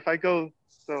 So if I go,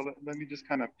 so let me just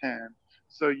kind of pan.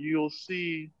 So you'll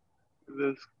see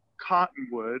this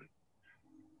cottonwood.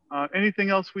 Anything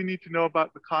else we need to know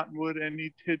about the cottonwood?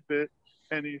 Any tidbit?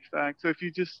 Any fact? So if you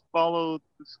just follow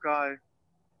the sky,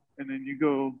 and then you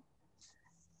go.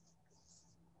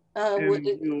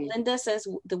 Linda says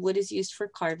the wood is used for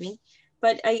carving,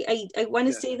 but I want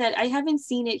to say that I haven't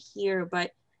seen it here,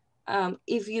 but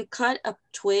if you cut a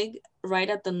twig right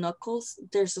at the knuckles,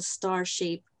 there's a star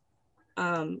shape.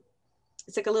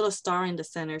 It's like a little star in the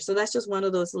center. So that's just one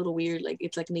of those little weird, like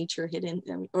it's like nature hidden,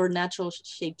 or natural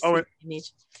shapes. Oh,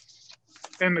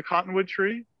 in the cottonwood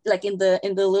tree? Like in the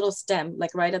little stem,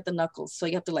 like right at the knuckles. So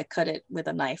you have to like cut it with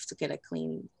a knife to get a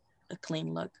clean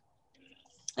look.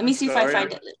 Let me see if I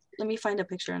find it. Let me find a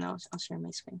picture and I'll share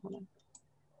my screen. Hold on.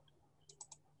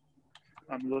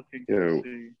 I'm looking to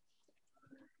see.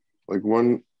 Like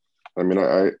one, I mean,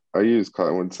 I use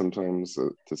cottonwood sometimes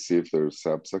to see if there's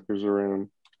sapsuckers around.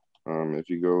 If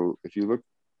you look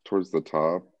towards the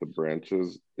top, the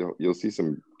branches, you'll see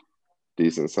some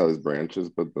decent sized branches,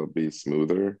 but they'll be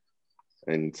smoother.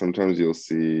 And sometimes you'll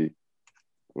see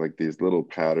like these little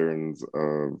patterns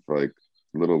of like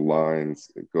little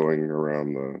lines going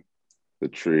around the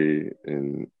tree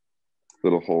in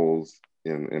little holes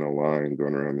in a line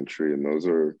going around the tree, and those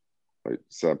are like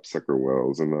sapsucker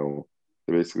wells, and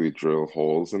they basically drill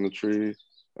holes in the tree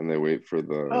and they wait for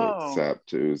the sap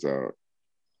to ooze out.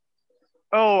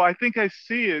 Oh, I think I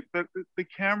see it, but the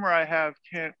camera I have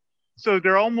can't. So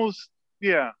they're almost,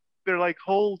 yeah, they're like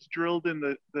holes drilled in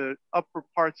the upper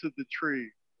parts of the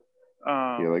tree.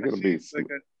 Yeah, like it'll be like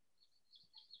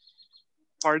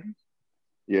pardon?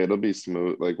 Yeah, it'll be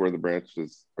smooth, like where the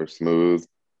branches are smooth,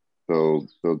 they'll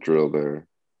drill there.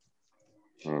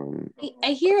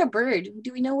 I hear a bird.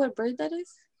 Do we know what bird that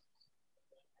is?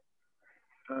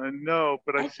 No,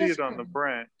 but I see it on the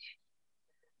branch.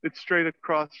 It's straight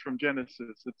across from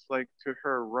Genesis. It's like to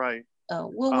her right.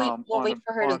 Oh, we'll wait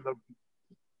for her to.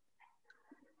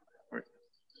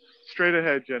 Straight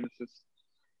ahead, Genesis.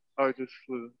 Oh, it just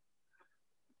flew.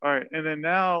 All right, and then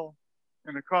now,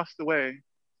 and across the way,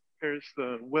 here's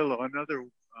the willow, another.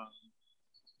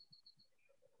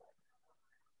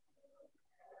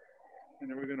 And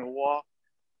then we're gonna walk.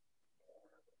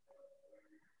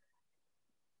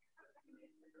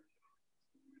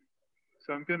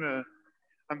 So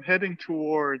I'm heading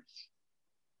towards,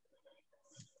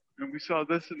 and we saw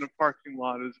this in the parking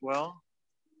lot as well,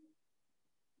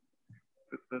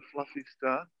 with the fluffy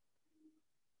stuff.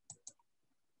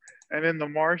 And in the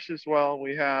marsh as well,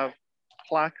 we have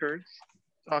placards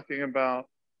talking about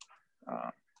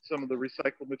some of the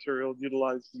recycled material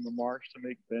utilized in the marsh to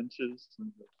make benches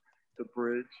and the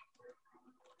bridge.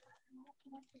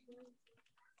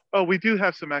 Oh, we do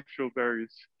have some actual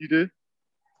berries. You did?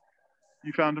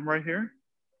 You found them right here?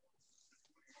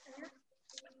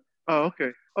 Oh,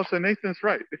 okay. Oh, so Nathan's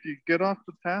right. If you get off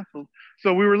the path.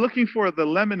 So we were looking for the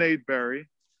lemonade berry.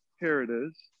 Here it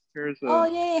is. Here's a. Oh,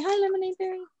 yay. Hi, lemonade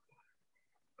berry.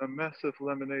 A mess of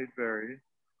lemonade berry.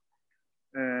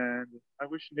 And I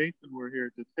wish Nathan were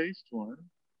here to taste one.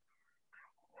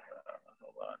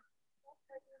 Hold on.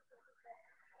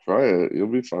 Try it. You'll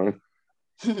be fine.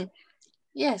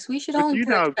 Yes, we should but all you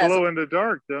now glow in the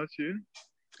dark, don't you?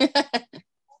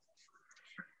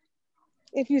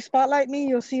 If you spotlight me,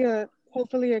 you'll see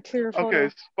hopefully a clear photo. Okay,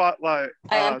 spotlight.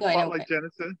 Spotlight okay.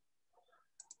 Genesis.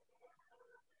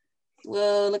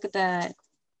 Whoa, look at that.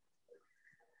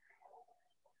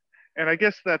 And I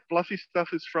guess that fluffy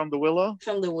stuff is from the willow?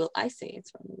 From the willow. I say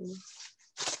it's from the willow.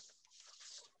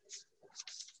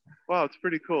 Wow, it's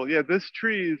pretty cool. Yeah, this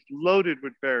tree is loaded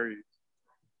with berries.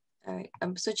 All right,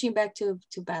 I'm switching back to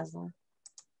Basil.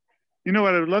 You know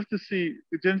what, I would love to see,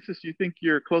 Genesis, you think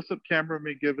your close-up camera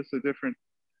may give us a different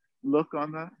look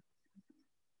on that?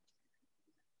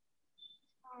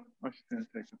 I'm just gonna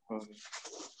take a photo.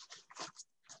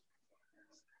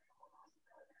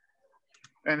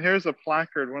 And here's a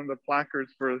placard, one of the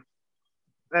placards for,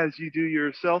 as you do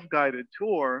your self-guided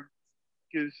tour,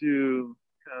 gives you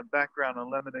background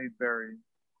on lemonade berry.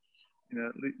 You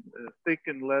know, thick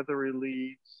and leathery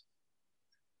leaves,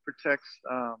 protects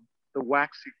the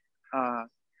waxy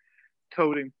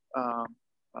coating,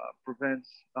 prevents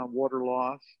water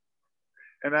loss.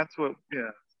 And that's what,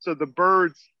 yeah. So the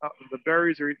birds, the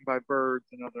berries are eaten by birds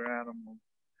and other animals.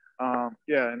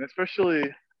 Yeah, and especially,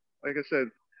 like I said,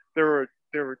 there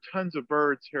were tons of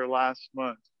birds here last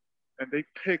month, and they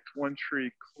picked one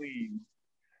tree clean.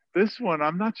 This one,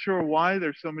 I'm not sure why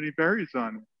there's so many berries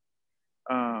on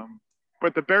it.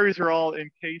 But the berries are all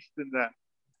encased in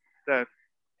that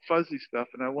fuzzy stuff,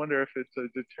 and I wonder if it's a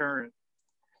deterrent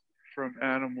from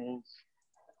animals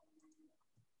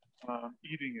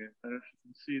eating it. I don't know if you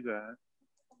can see that.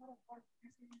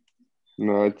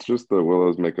 No, it's just the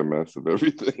willows make a mess of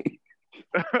everything.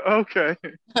 Okay.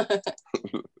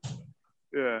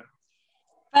 Yeah.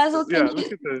 Basil, yeah,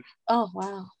 look at this. Oh,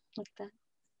 wow. Look at that.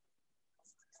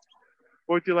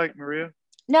 What would you like, Maria?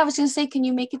 No, I was going to say, can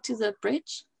you make it to the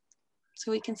bridge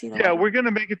so we can see the Yeah, water? we're going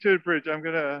to make it to the bridge.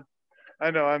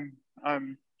 I know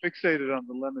I'm fixated on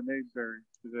the lemonade berry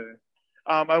today.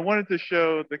 I wanted to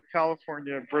show the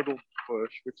California brittle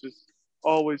bush, which is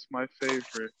always my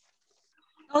favorite.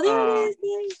 Oh, there it is.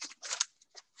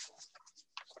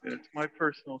 Yay. It's my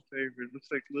personal favorite. It looks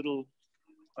like little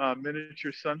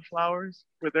miniature sunflowers,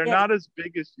 but they're Yeah. not as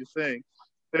big as you think.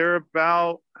 They're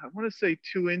about, I want to say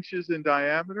 2 inches in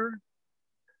diameter.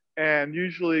 And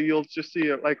usually you'll just see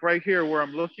it like right here where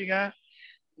I'm looking at.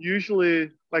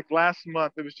 Usually, like last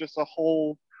month, it was just a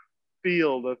whole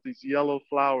field of these yellow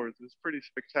flowers. It was pretty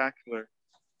spectacular.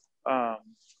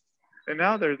 And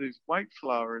now there are these white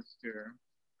flowers here.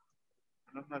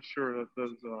 I'm not sure what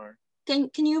those are. Can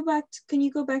you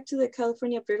go back to the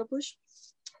California brittle bush?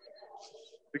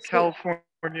 The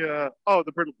California, oh,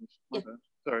 the brittle bush. Yeah. Okay.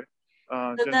 Sorry.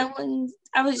 So that one,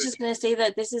 I was just gonna say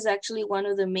that this is actually one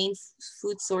of the main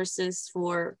food sources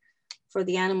for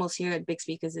the animals here at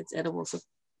Bixby because it's edible, so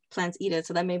plants eat it.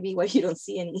 So that may be why you don't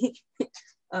see any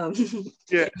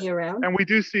yeah, any around. And we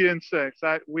do see insects.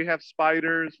 We have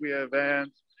spiders, we have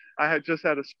ants. I had just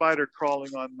had a spider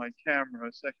crawling on my camera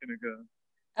a second ago.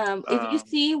 If you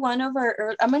see one of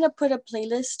our, I'm gonna put a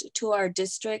playlist to our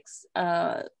districts,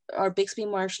 our Bixby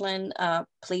Marshland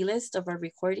playlist of our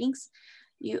recordings.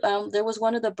 There was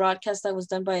one of the broadcasts that was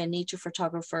done by a nature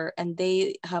photographer, and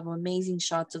they have amazing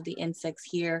shots of the insects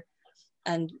here,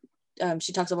 and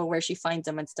she talks about where she finds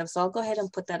them and stuff. So I'll go ahead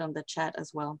and put that on the chat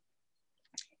as well.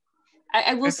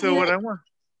 I will say. So what I want.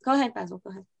 Go ahead, Basil. Go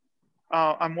ahead.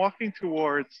 I'm walking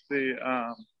towards the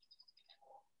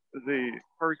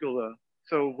pergola.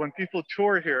 So when people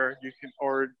tour here, you can,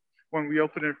 or when we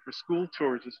open it for school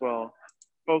tours as well,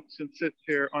 folks can sit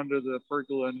here under the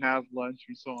pergola and have lunch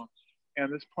and so on.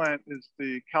 And this plant is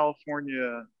the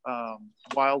California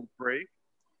wild grape,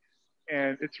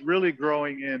 and it's really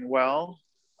growing in well.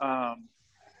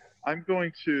 I'm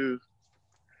going to,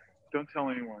 don't tell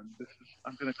anyone,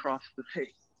 I'm going to cross the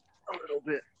tape a little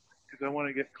bit because I want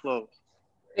to get close.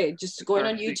 Hey, just going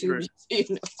on YouTube.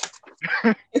 You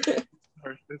know.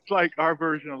 It's like our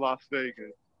version of Las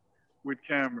Vegas with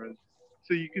cameras.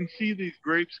 So you can see these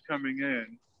grapes coming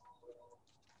in.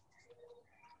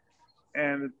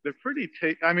 And they're pretty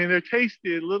they're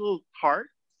tasty, a little tart,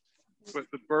 but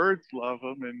the birds love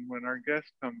them. And when our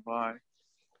guests come by,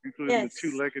 including the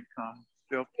two-legged kind,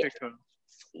 they'll pick them.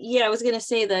 Yeah, I was gonna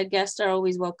say that guests are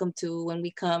always welcome to when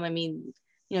we come. I mean,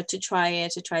 you know, to try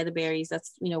the berries.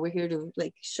 That's, you know, we're here to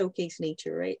like showcase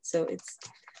nature, right? So it's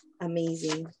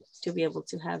amazing to be able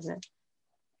to have that.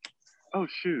 Oh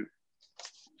shoot!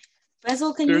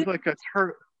 Basil, there's like a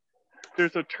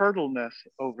there's a turtle nest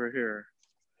over here.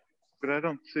 But I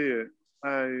don't see it.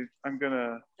 I'm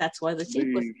gonna. That's why the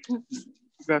tape was.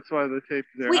 That's why the tape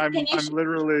is there. Wait, I'm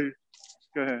literally.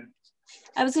 Go ahead.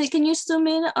 I was like, can you zoom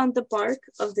in on the bark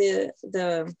of the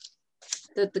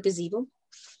gazebo?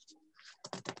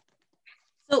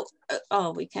 So,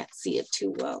 oh, we can't see it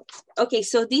too well. Okay,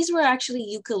 so these were actually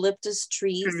eucalyptus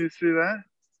trees. Can you see that?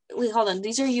 Wait, hold on.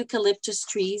 These are eucalyptus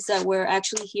trees that were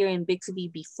actually here in Bixby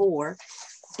before.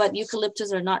 But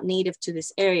eucalyptus are not native to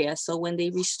this area. So when they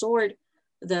restored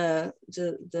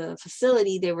the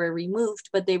facility, they were removed,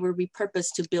 but they were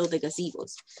repurposed to build the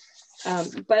gazebos.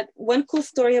 But one cool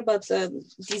story about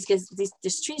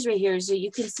these trees right here is that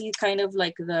you can see kind of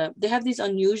like they have these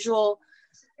unusual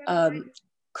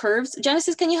curves.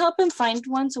 Genesis, can you help him find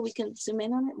one so we can zoom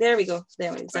in on it? There we go.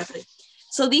 There, exactly.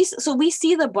 So we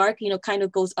see the bark, you know, kind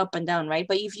of goes up and down, right?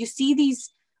 But if you see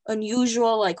these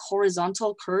unusual like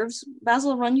horizontal curves,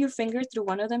 Basil, run your finger through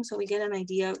one of them so we get an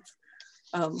idea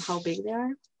of how big they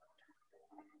are.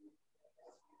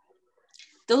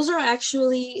 Those are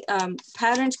actually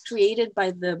patterns created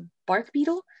by the bark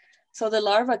beetle. So the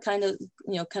larva kind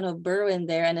of burrow in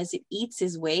there, and as it eats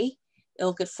his way,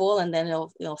 it'll get full and then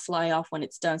it'll fly off when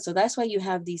it's done. So that's why you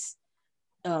have these,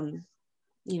 you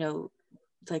know,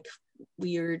 like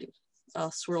weird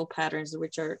swirl patterns,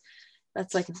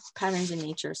 that's like patterns in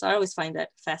nature. So I always find that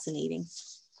fascinating.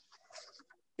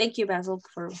 Thank you, Basil,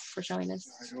 for showing us.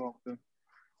 You're welcome.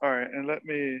 All right, and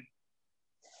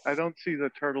I don't see the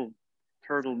turtle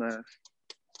nest.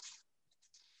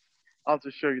 I'll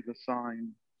just show you the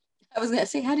sign. I was gonna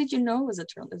say, how did you know it was a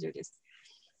turtle? There it is.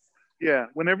 Yeah,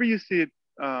 whenever you see it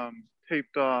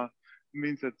taped off, it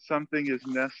means that something is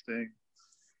nesting.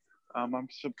 I'm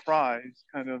surprised,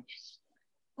 kind of.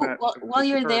 Well, while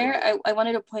you're there, I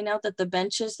wanted to point out that the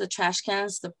benches, the trash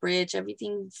cans, the bridge,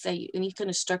 everything, any kind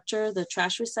of structure, the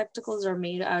trash receptacles are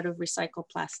made out of recycled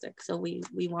plastic. So we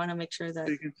want to make sure that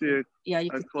you can see it. Yeah, you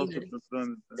can see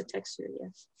the texture. Yeah.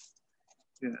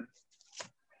 Yeah.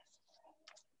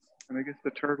 And I guess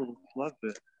the turtles loved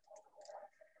it.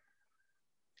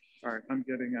 All right, I'm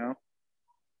getting out.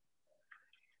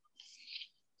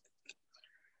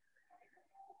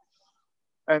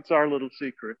 That's our little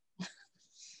secret.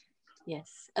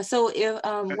 Yes. So if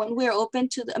when we're open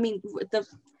to the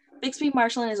Bixby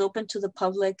Marshland is open to the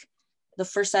public the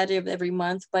first Saturday of every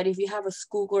month. But if you have a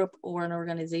school group or an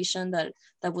organization that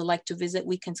would like to visit,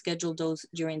 we can schedule those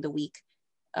during the week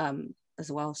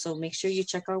as well. So make sure you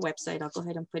check our website. I'll go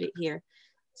ahead and put it here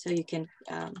so you can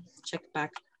check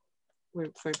back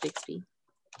for Bixby.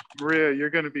 Maria, you're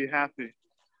going to be happy.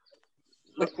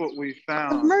 Look what we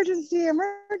found. Emergency,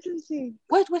 emergency.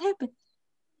 What happened?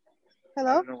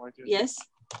 Hello? Yes.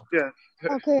 Yes.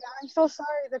 Okay, I'm so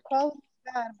sorry. The quality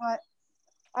is bad, but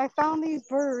I found these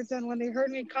birds, and when they heard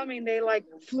me coming, they like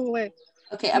flew away.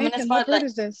 Okay, I'm Nathan, gonna what bird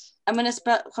is this? I'm gonna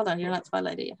spell. Hold on, you're not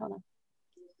spotlighted yet. Hold on.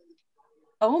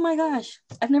 Oh my gosh,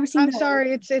 I've never seen that. I'm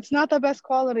sorry, it's not the best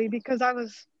quality because I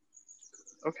was.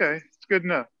 Okay, it's good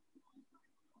enough.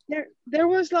 There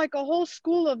was like a whole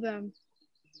school of them,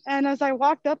 and as I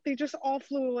walked up, they just all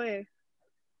flew away.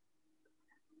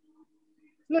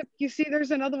 Look, you see,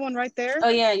 there's another one right there. Oh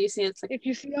yeah, you see, it's like. If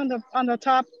you see on the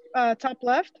top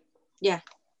left. Yeah,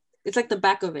 it's like the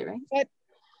back of it, right? But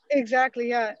exactly,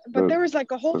 yeah. But there was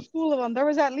like a whole school of them. There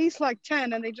was at least like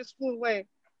 10, and they just flew away.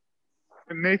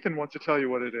 And Nathan wants to tell you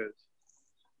what it is.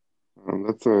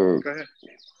 That's Go ahead.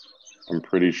 I'm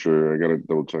pretty sure, I gotta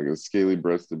double check, it's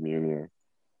scaly-breasted munia.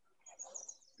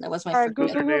 That was my first.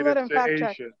 Google it and fact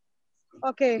check.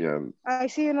 Okay, yeah. I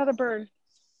see another bird.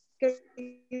 Okay,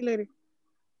 later.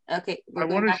 Okay. I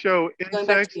want to show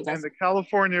insects and the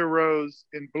California rose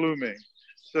in blooming.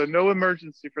 So no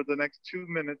emergency for the next 2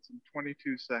 minutes and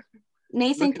 22 seconds.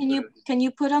 Nathan, can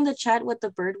you put on the chat what the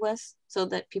bird was so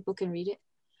that people can read it?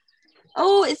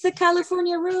 Oh, it's the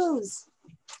California rose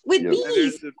with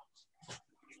bees.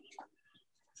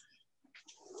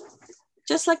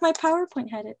 Just like my PowerPoint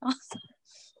had it. Awesome.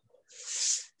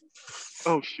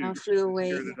 Oh shoot! I flew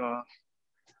away.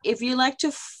 If you like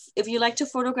to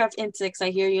photograph insects,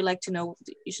 I hear you should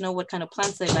know what kind of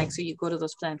plants they like, so you go to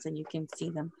those plants and you can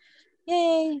see them.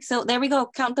 Yay! So there we go.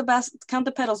 Count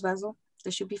the petals, Basil.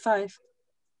 There should be 5.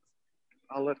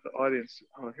 I'll let the audience.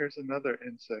 Oh, here's another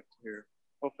insect here.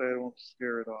 Hopefully I won't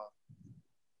scare it off.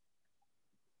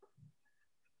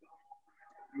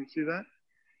 You see that?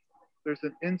 There's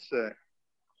an insect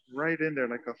right in there,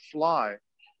 like a fly.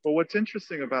 But what's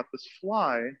interesting about this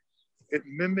fly, it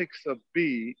mimics a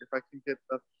bee. If I can get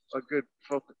a good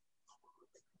focus.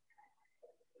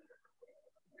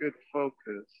 Good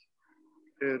focus.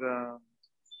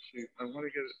 Shoot, I want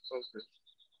to get it focused.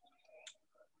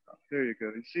 Oh, there you go.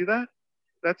 You see that?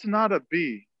 That's not a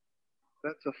bee.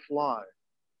 That's a fly.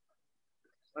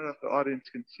 I don't know if the audience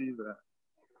can see that.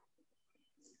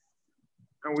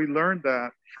 And we learned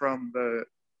that from the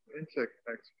insect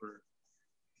expert.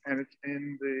 And it's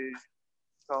in the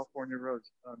California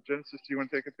rose. Genesis, do you want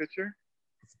to take a picture?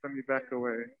 Let me back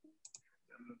away.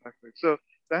 So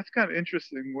that's kind of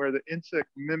interesting where the insect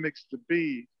mimics the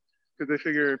bee, because they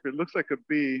figure if it looks like a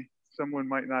bee, someone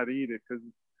might not eat it because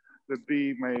the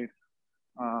bee may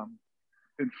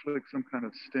inflict some kind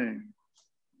of sting.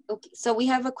 Okay, so we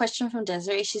have a question from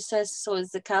Desiree. She says, so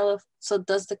does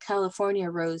the California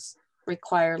rose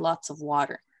require lots of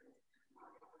water?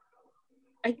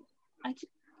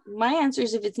 My answer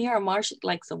is if it's near a marsh, it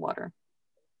likes the water.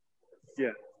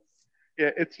 Yeah.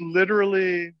 Yeah, it's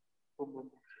literally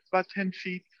about 10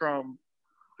 feet from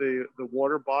the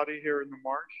water body here in the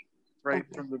marsh, right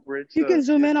from the bridge. You can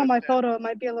zoom in on my photo. It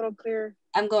might be a little clearer.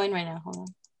 I'm going right now. Hold on.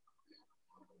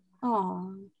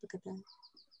 Oh, look at that.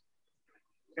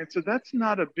 And so that's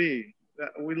not a bee.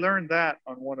 We learned that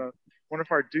on one of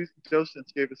our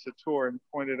docents gave us a tour and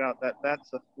pointed out that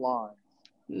that's a fly.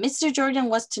 Mr. Jordan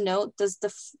wants to know, is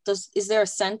there a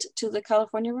scent to the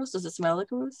California rose? Does it smell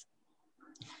like a rose?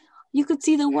 You could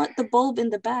see the bulb in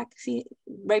the back. See,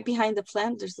 right behind the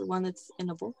plant, there's the one that's in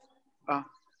a bulb.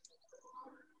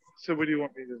 So what do you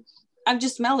want me to do? I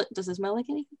just smell it. Does it smell like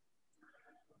anything?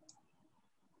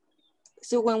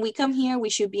 So when we come here, we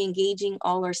should be engaging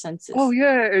all our senses. Oh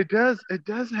yeah, it does. It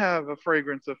does have a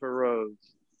fragrance of a rose.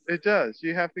 It does.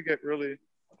 You have to get really.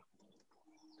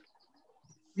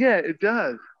 Yeah, it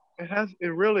does. It has. It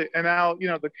really. And now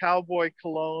the cowboy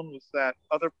cologne was that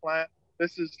other plant.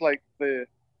 This is like the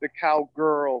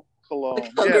cowgirl cologne. The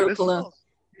cowgirl this cologne.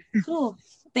 Smells... Cool.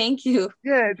 Thank you.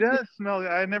 Yeah, it does smell.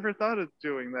 I never thought of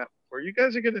doing that before. You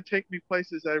guys are going to take me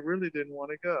places I really didn't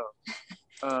want to go.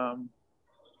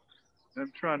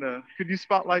 I'm trying to. Could you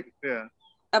spotlight? Yeah.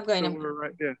 I'm going. So we're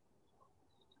right there.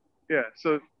 Yeah.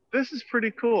 So this is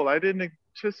pretty cool. I didn't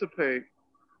anticipate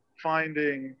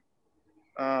finding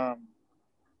so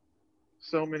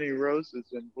many roses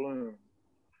in bloom.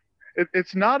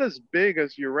 It's not as big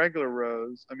as your regular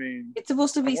rose. I mean, it's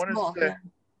supposed to be small. Yeah.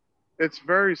 It's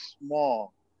very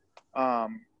small. I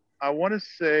want to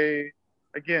say,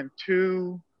 again,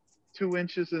 2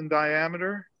 inches in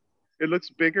diameter. It looks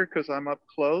bigger because I'm up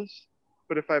close,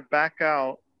 but if I back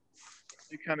out,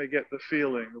 you kind of get the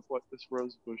feeling of what this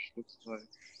rose bush looks like.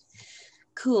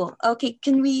 Cool. Okay,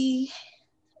 can we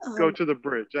go to the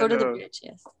bridge? Go to the bridge,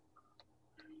 yes.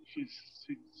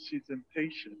 She's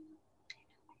impatient.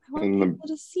 I want people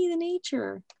to see the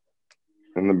nature.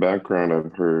 In the background,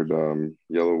 I've heard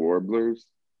yellow warblers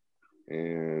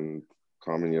and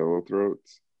common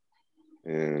yellowthroats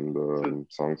and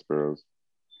song sparrows.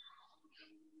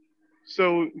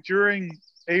 So during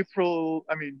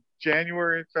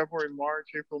January, February, March,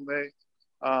 April, May,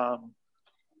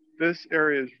 this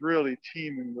area is really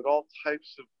teeming with all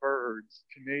types of birds,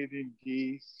 Canadian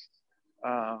geese.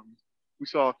 We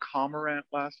saw a cormorant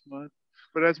last month.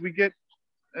 But as we get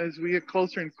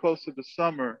closer and closer to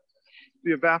summer,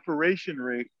 the evaporation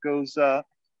rate goes up,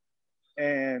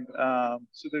 and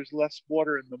so there's less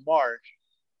water in the marsh.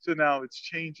 So now it's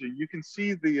changing. You can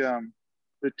see the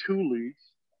tules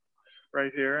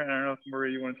right here. And I don't know if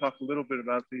Maria, you want to talk a little bit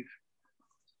about these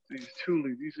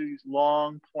tules. These are these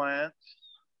long plants.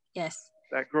 Yes.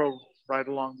 That grow right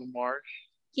along the marsh.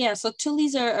 Yeah, so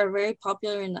tules are very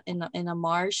popular in a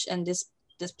marsh, and this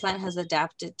plant has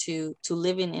adapted to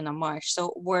living in a marsh.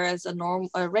 So whereas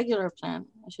a regular plant,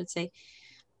 I should say,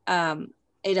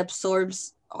 it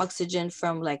absorbs oxygen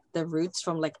from like the roots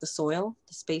from like the soil,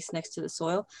 the space next to the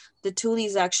soil. The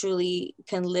tules actually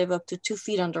can live up to 2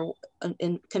 feet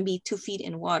can be 2 feet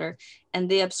in water, and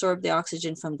they absorb the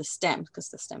oxygen from the stem because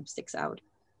the stem sticks out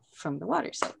from the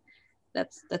water. So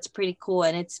that's pretty cool,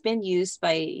 and it's been used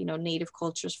by native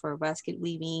cultures for basket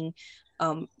weaving.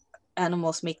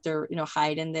 Animals make their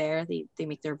hide in there. They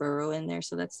make their burrow in there.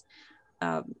 So that's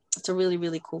it's a really,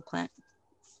 really cool plant.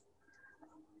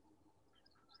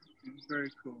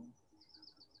 Very cool.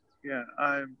 Yeah,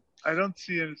 I don't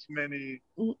see as many.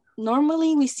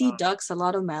 Normally we see ducks, a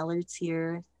lot of mallards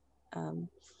here.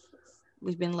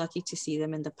 We've been lucky to see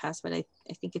them in the past, but I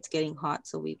think it's getting hot,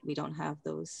 so we don't have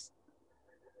those.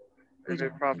 And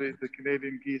the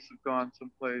Canadian geese have gone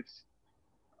someplace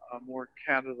more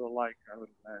Canada-like, I would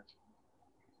imagine.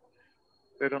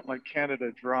 They don't like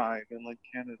Canada dry, they like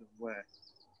Canada wet.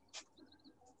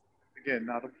 Again,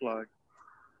 not a plug.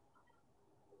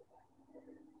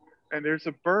 And there's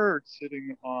a bird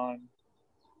sitting on,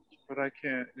 but I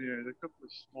can't, there's a couple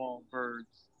of small birds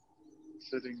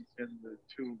sitting in the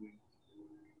tule.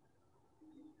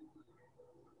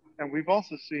 And we've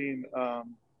also seen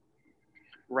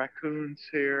raccoons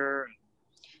here.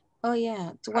 Oh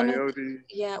yeah, coyotes.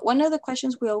 One of the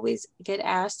questions we always get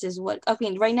asked is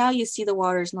right now you see the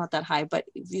water is not that high, but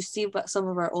if you see some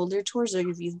of our older tours, or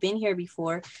if you've been here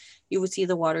before, you would see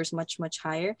the water is much, much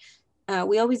higher.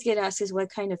 We always get asked is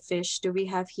what kind of fish do we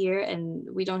have here, and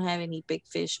we don't have any big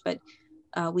fish, but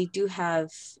we do have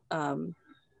a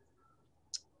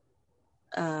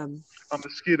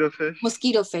mosquito fish.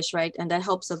 Mosquito fish, right? And that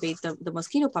helps abate the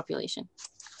mosquito population.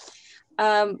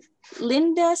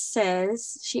 Linda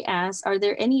says, she asks, are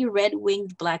there any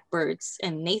red-winged blackbirds?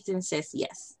 And Nathan says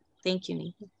yes. Thank you,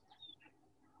 Nathan.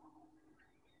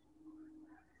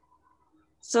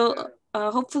 So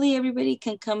hopefully everybody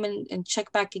can come and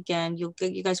check back again. You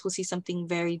guys will see something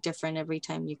very different every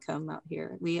time you come out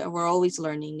here. We're always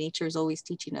learning. Nature is always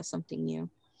teaching us something new.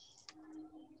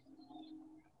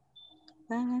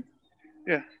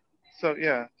 Yeah.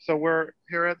 So we're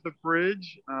here at the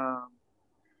bridge.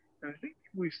 And I think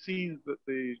we've seen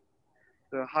the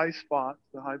high spots,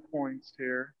 the high points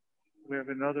here. We have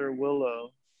another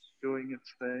willow doing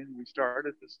its thing. We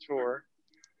started this tour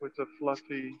with a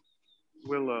fluffy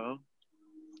willow.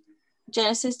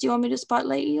 Genesis, do you want me to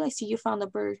spotlight you? I see you found a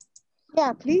bird.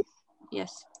 Yeah, please.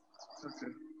 Yes.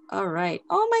 Okay. All right.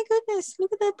 Oh my goodness,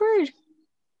 look at that bird.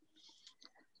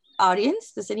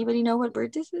 Audience, does anybody know what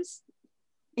bird this is?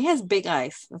 It has big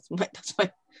eyes. That's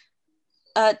why.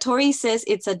 Tori says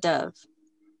it's a dove.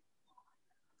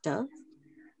 Dove?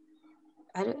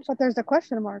 I don't. But there's a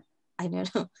question mark. I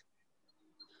don't know.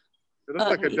 It looks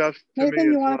like a dove to Nathan, me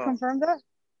you as want to well. confirm that?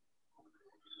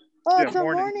 Oh, Yeah, it's a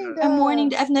mourning mourning dove. dove. A mourning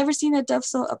dove. I've never seen a dove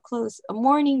so up close. A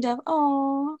mourning dove.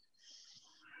 Oh.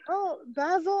 Oh,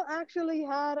 Basil actually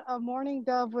had a mourning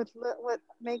dove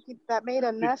that made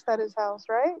a nest at his house,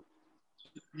 right?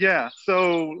 Yeah.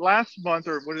 So last month,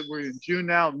 or what we're in June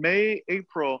now, May,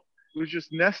 April, it was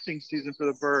just nesting season for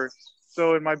the birds.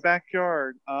 So in my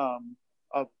backyard, a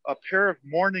pair of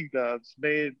mourning doves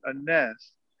made a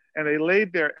nest, and they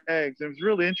laid their eggs. It was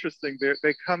really interesting.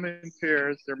 They come in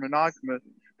pairs. They're monogamous.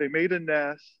 They made a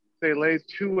nest. They laid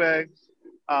 2 eggs.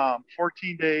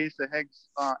 14 days, the eggs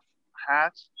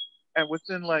hatched, and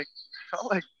within felt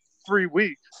like 3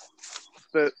 weeks,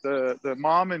 the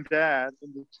mom and dad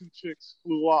and the 2 chicks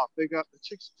flew off. The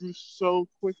chicks grew so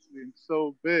quickly and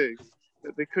so big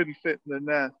that they couldn't fit in the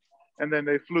nest, and then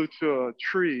they flew to a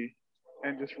tree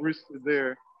and just roosted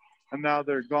there, and now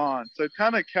they're gone. So it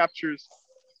kind of captures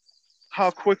how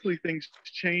quickly things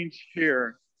change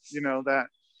here.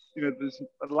 This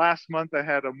last month I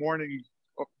had a morning.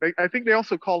 I think they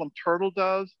also call them turtle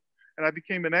doves, and I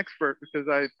became an expert because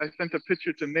I sent a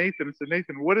picture to Nathan and said,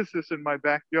 Nathan, what is this in my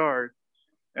backyard?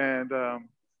 And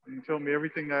he told me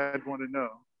everything I'd want to know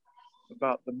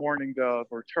about the mourning dove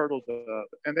or turtle dove.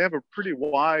 And they have a pretty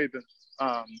wide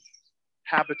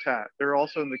habitat. They're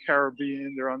also in the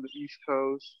Caribbean. They're on the East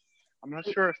Coast. I'm not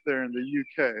sure if they're in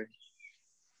the UK.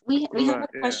 We have a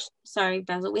question. Yeah. Sorry,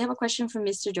 Basil. We have a question from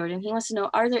Mr. Jordan. He wants to know,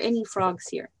 are there any frogs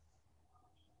here?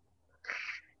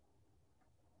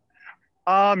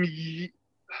 I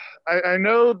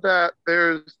know that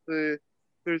there's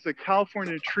a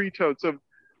California tree toad. So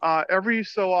every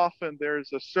so often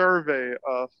there's a survey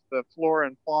of the flora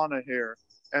and fauna here,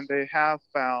 and they have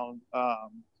found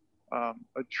a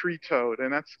tree toad,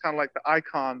 and that's kind of like the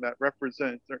icon that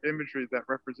represents, or imagery that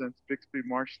represents Bixby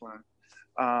Marshland.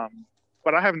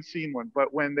 But I haven't seen one.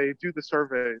 But when they do the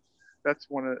survey, it's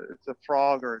a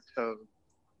frog or a toad.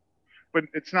 But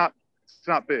it's not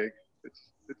big. It's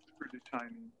pretty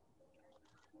tiny.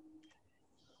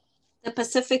 The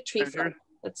Pacific tree frog.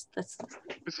 That's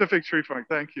Pacific tree frog.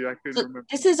 Thank you. I couldn't remember.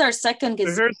 This is our second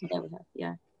gazebo that we have.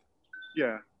 Yeah.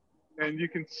 Yeah, and you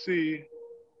can see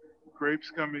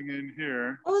grapes coming in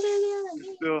here. Oh, there they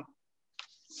are. Still.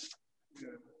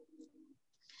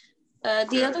 Yeah.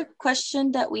 The other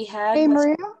question that we had. Hey,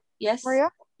 Maria. Yes. Maria.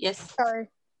 Yes.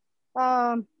 Sorry.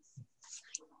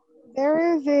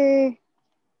 There is a.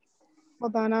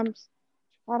 Hold on.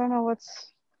 I don't know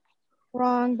what's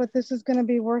wrong, but this is going to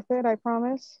be worth it. I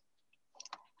promise.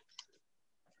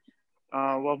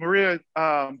 Well, Maria,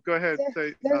 go ahead.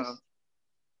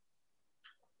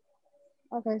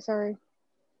 Okay, sorry.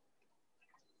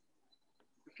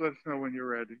 Just let us know when you're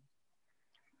ready.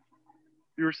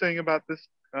 You were saying about this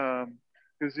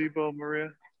gazebo,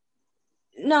 Maria?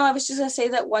 No, I was just going to say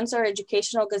that one's our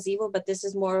educational gazebo, but this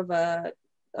is more of a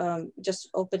just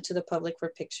open to the public for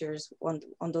pictures on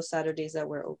those Saturdays that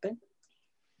we're open.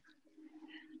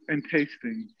 And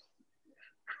tasting.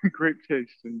 Grape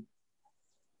tasting.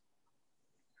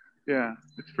 Yeah,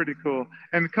 it's pretty cool.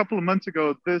 And a couple of months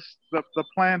ago, the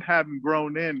plant hadn't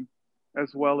grown in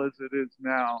as well as it is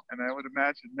now. And I would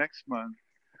imagine next month,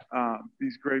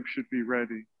 these grapes should be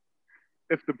ready.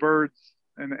 If the birds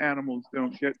and the animals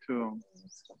don't get to them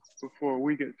before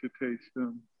we get to taste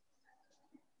them.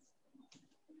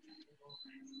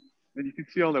 And you can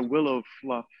see all the willow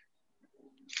fluff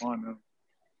on them.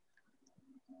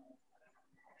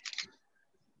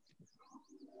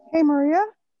 Hey, Maria?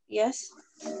 Yes?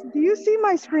 Do you see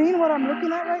my screen, what I'm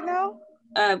looking at right now?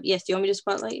 Yes, do you want me to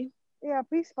spotlight you? Yeah,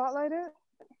 please spotlight it.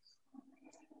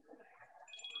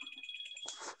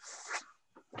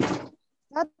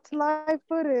 That's live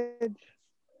footage.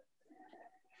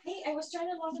 Hey, I was trying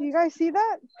to log Do you guys see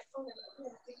that?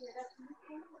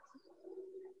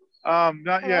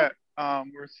 Not Hello? yet.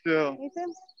 We're still.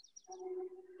 Nathan?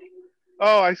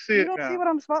 Oh, I see You it don't see now. what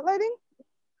I'm spotlighting?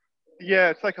 Yeah,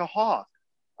 it's like a hawk,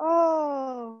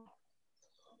 Oh.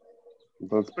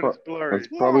 That's, but it's blurry.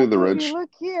 that's Yeah, probably the so if red. you look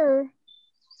here,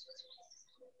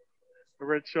 The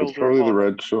red It's shoulder probably the hawk.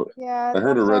 red shoulder. yeah, I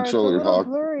heard I'm a sorry, red it's a shouldered little hawk.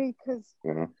 blurry because,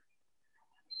 Yeah.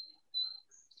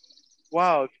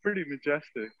 Wow, it's pretty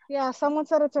majestic. yeah, someone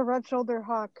said it's a red-shouldered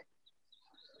hawk.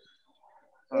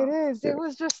 It is. Yeah. It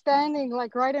was just standing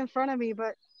like right in front of me,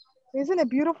 but isn't it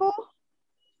beautiful?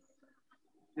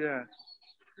 Yeah,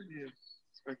 pretty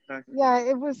spectacular. Yeah,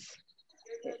 it was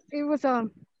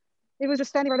just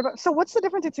standing right above. So what's the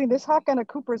difference between this hawk and a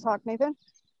Cooper's hawk, Nathan?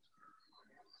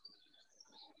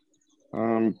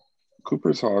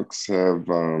 Cooper's hawks have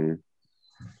well,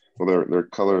 their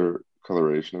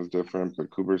coloration is different, but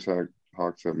Cooper's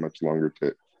hawks have much longer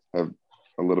have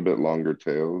a little bit longer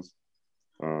tails.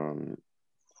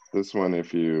 This one,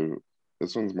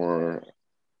 this one's more,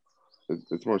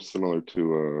 it's more similar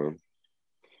to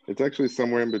it's actually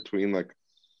somewhere in between like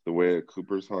the way a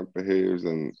Cooper's hawk behaves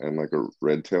and like a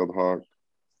red-tailed hawk.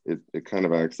 It kind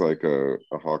of acts like a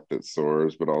hawk that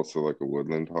soars, but also like a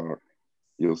woodland hawk.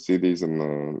 You'll see these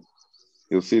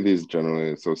you'll see these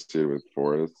generally associated with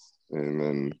forests, and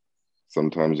then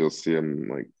sometimes you'll see them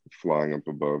like flying up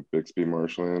above Bixby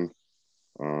Marshland.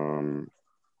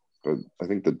 But I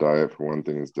think the diet for one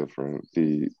thing is different.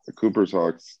 The Cooper's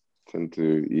hawks tend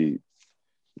to eat.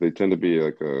 They tend to be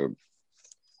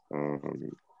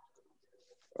um,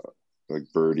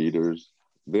 like bird eaters.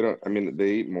 They don't. I mean,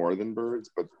 they eat more than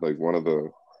birds, but like one of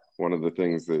the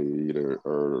things they eat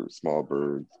are small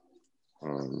birds.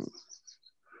 Um,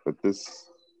 but this,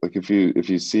 like, if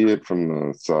you see it from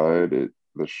the side,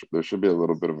 there should be a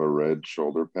little bit of a red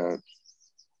shoulder patch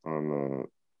on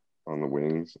the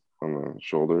wings on the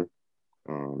shoulder,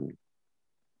 um,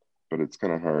 but it's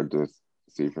kind of hard to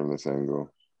see from this angle.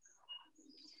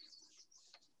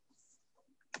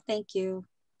 Thank you.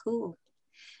 Cool.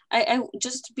 I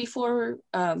just before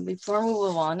we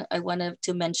move on, I wanted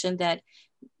to mention that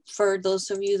for those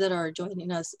of you that are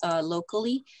joining us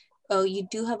locally, you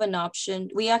do have an option.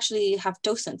 We actually have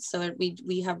docents, so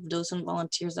we have docent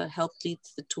volunteers that help lead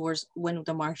the tours when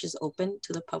the marsh is open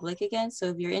to the public again. So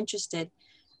if you're interested,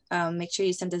 make sure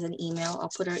you send us an email.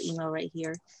 I'll put our email right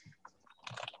here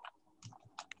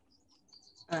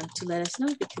to let us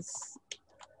know, because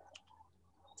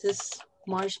this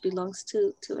marsh belongs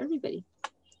to everybody.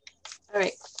 All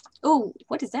right. Oh,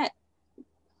 what is that?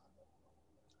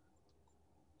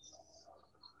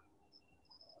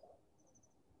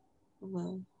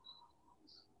 Well,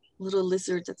 little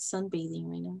lizard that's sunbathing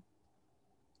right now.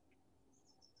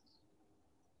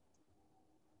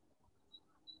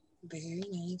 Very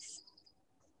nice.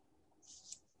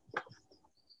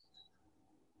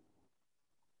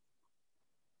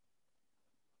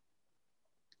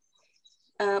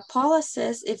 Paula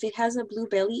says if it has a blue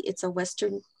belly, it's a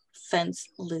western fence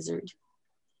lizard.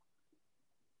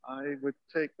 I would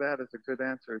take that as a good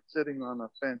answer. It's sitting on a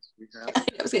fence we have.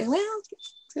 I was going, well,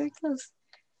 it's very close.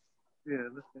 Yeah,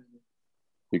 listen.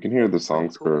 You can hear the song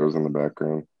sparrows in the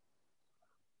background.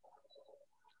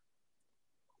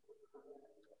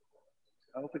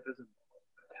 I hope it doesn't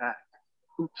attack.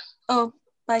 Oops. Oh,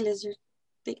 bye, lizard.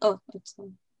 Oh, it's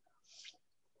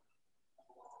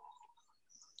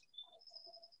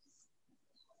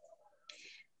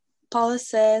Paula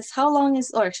says, how long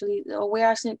is, or actually, we're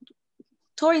asking,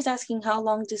 Tori's asking how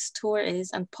long this tour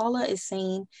is, and Paula is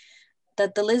saying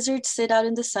that the lizards sit out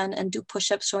in the sun and do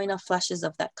push-ups, showing off flashes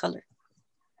of that color.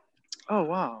 Oh,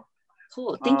 wow.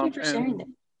 Cool. Thank you for sharing that.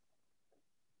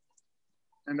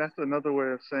 And that's another way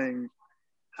of saying,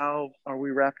 how are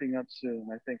we wrapping up soon,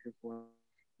 I think as well.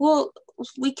 Well,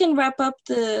 we can wrap up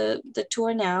the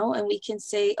tour now, and we can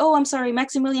say, oh, I'm sorry,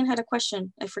 Maximilian had a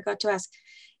question I forgot to ask.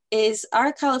 Is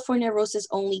our California roses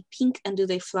only pink, and do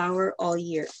they flower all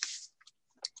year?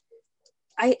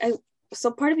 So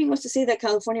part of me wants to say that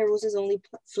California roses only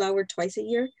flower twice a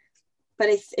year, but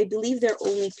I believe they're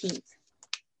only pink.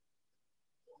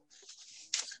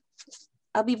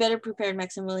 I'll be better prepared,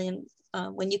 Maximilian,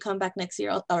 when you come back next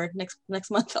year, or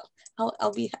next month.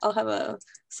 I'll have a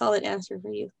solid answer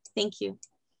for you. Thank you.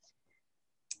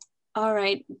 All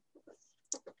right.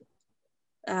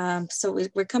 So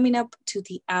we're coming up to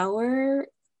the hour.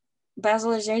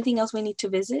 Basil, is there anything else we need to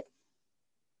visit?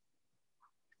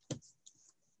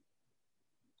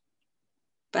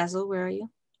 Basil, where are you?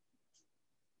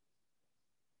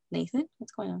 Nathan,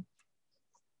 what's going on?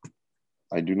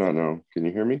 I do not know. Can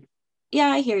you hear me? Yeah,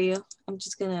 I hear you. I'm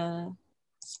just gonna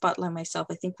spotlight myself.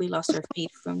 I think we lost our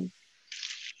feed from.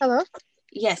 Hello?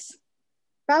 Yes.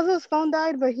 Basil's phone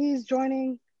died, but he's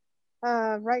joining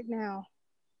right now.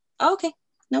 Okay,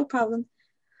 no problem.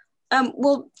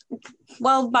 Well,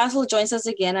 while Basil joins us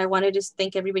again, I wanted to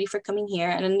thank everybody for coming here.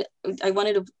 And I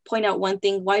wanted to point out one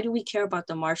thing. Why do we care about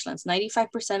the marshlands?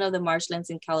 95% of the marshlands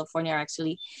in California are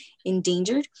actually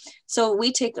endangered. So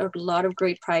we take a lot of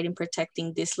great pride in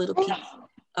protecting this little piece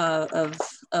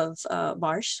of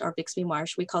marsh, or Bixby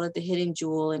Marsh. We call it the hidden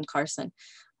jewel in Carson.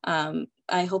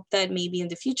 I hope that maybe in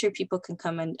the future people can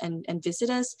come and visit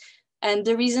us. And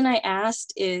the reason I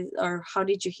asked is, or how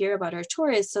did you hear about our tour,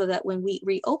 is so that when we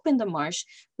reopen the marsh,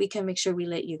 we can make sure we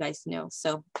let you guys know.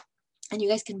 So, and you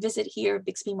guys can visit here,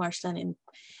 Bixby Marshland,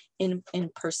 in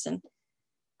person.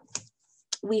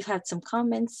 We've had some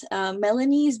comments.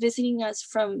 Melanie is visiting us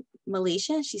from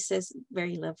Malaysia. She says,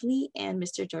 very lovely. And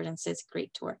Mr. Jordan says,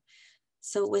 great tour.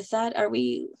 So with that, are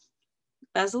we,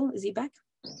 Basil, is he back?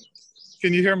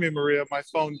 Can you hear me, Maria? My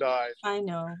phone died. I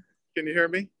know. Can you hear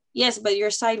me? Yes, but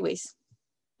you're sideways.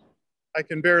 I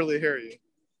can barely hear you.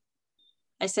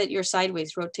 I said you're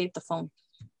sideways. Rotate the phone.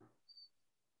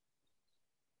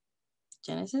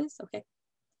 Genesis? Okay.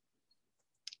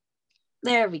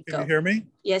 There we go. Can you hear me?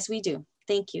 Yes, we do.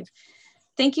 Thank you.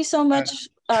 Thank you so much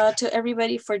to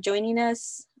everybody for joining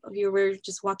us. You were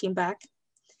just walking back.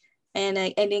 And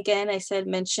again, I said,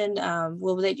 mentioned,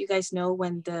 we'll let you guys know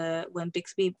when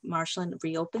Bixby Marshland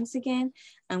reopens again,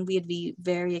 and we'd be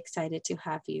very excited to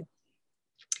have you.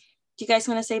 Do you guys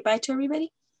want to say bye to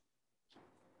everybody?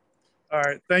 All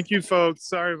right, thank you, folks.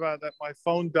 Sorry about that. My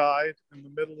phone died in the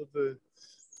middle of the,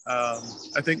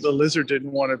 I think the lizard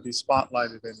didn't want to be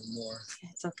spotlighted anymore.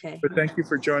 It's okay. But thank you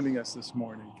for joining us this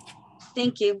morning.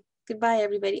 Thank you. Goodbye,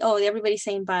 everybody. Oh, everybody's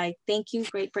saying bye. Thank you.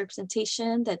 Great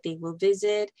representation that they will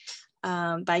visit.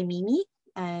 By Mimi.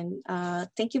 And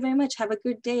thank you very much. Have a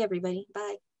good day, everybody.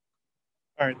 Bye.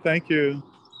 All right, thank you.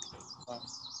 Bye.